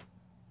clown.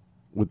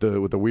 With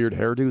the weird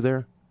hairdo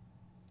there.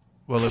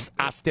 Well,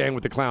 I stand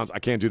with the clowns. I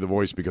can't do the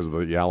voice because of the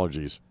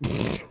allergies.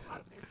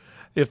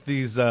 If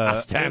these I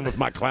stand with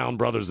my clown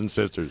brothers and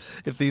sisters.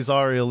 If these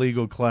are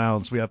illegal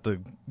clowns, we have to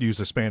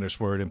use a Spanish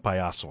word in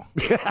payaso.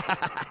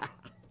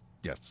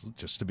 Yes,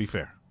 just to be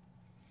fair.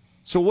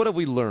 So what have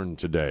we learned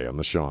today on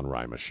the Sean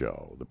Rima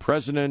Show? The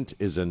president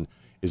is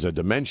a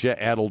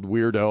dementia-addled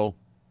weirdo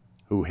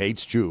who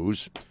hates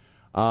Jews.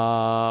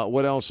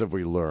 What else have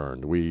we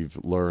learned? We've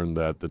learned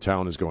that the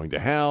town is going to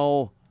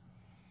hell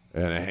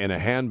in a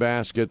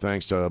handbasket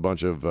thanks to a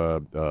bunch of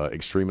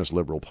extremist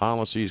liberal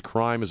policies.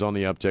 Crime is on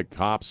the uptick.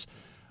 Cops,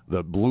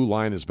 the blue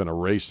line has been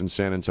erased in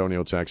San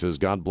Antonio, Texas.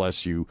 God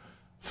bless you,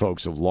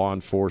 folks of law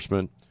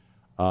enforcement.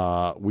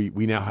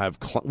 We now have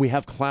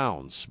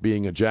clowns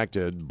being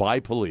ejected by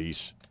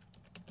police.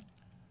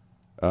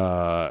 Which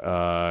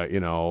are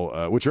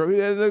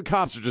the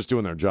cops are just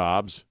doing their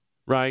jobs,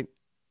 right?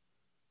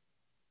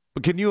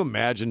 But can you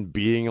imagine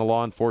being a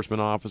law enforcement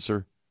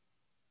officer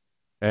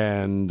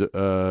and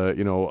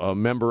a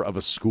member of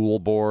a school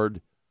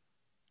board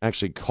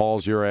actually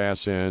calls your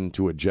ass in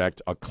to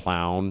eject a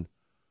clown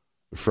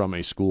from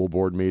a school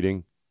board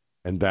meeting,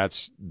 and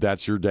that's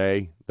your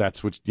day?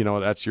 That's what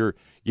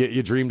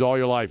you dreamed all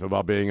your life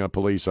about being a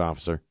police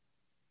officer.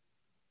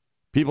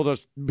 People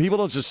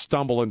don't just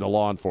stumble into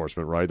law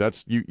enforcement, right?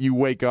 That's you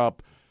wake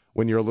up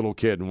when you're a little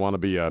kid and want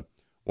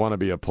to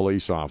be a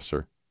police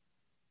officer.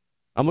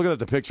 I'm looking at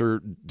the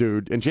picture,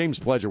 dude, and James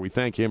Pledger, we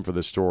thank him for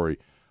this story,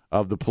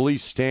 of the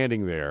police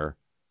standing there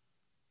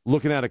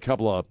looking at a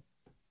couple of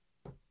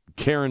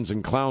Karens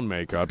in clown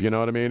makeup, you know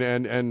what I mean?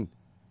 And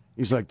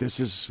he's like, this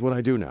is what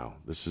I do now.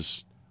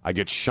 I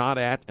get shot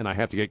at, and I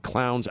have to get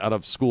clowns out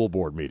of school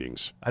board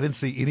meetings. I didn't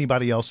see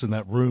anybody else in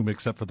that room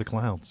except for the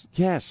clowns.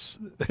 Yes.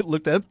 It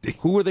looked empty.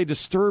 Who are they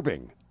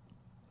disturbing?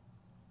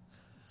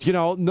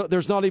 No,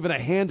 there's not even a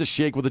hand to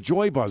shake with a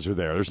joy buzzer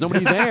there. There's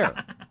nobody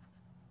there.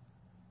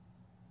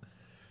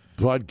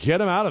 But get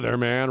them out of there,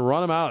 man.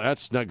 Run them out.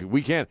 That's not good.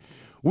 We can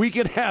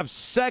have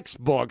sex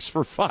books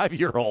for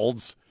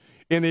 5-year-olds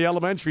in the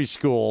elementary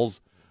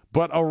schools,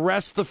 but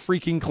arrest the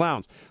freaking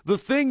clowns. The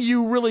thing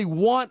you really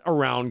want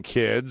around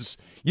kids,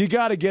 you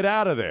got to get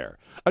out of there.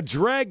 A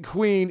drag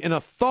queen in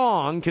a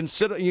thong,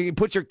 you can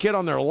put your kid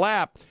on their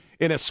lap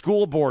in a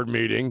school board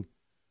meeting.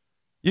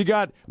 You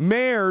got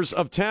mayors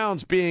of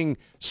towns being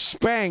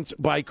spanked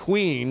by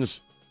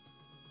queens,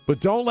 but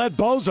don't let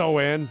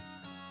Bozo in.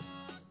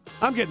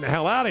 I'm getting the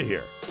hell out of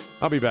here.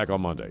 I'll be back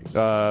on Monday.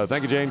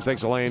 Thank you, James.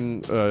 Thanks,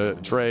 Elaine,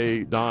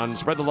 Trey, Don.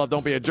 Spread the love.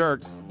 Don't be a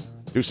jerk.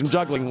 Do some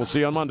juggling. We'll see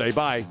you on Monday.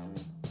 Bye.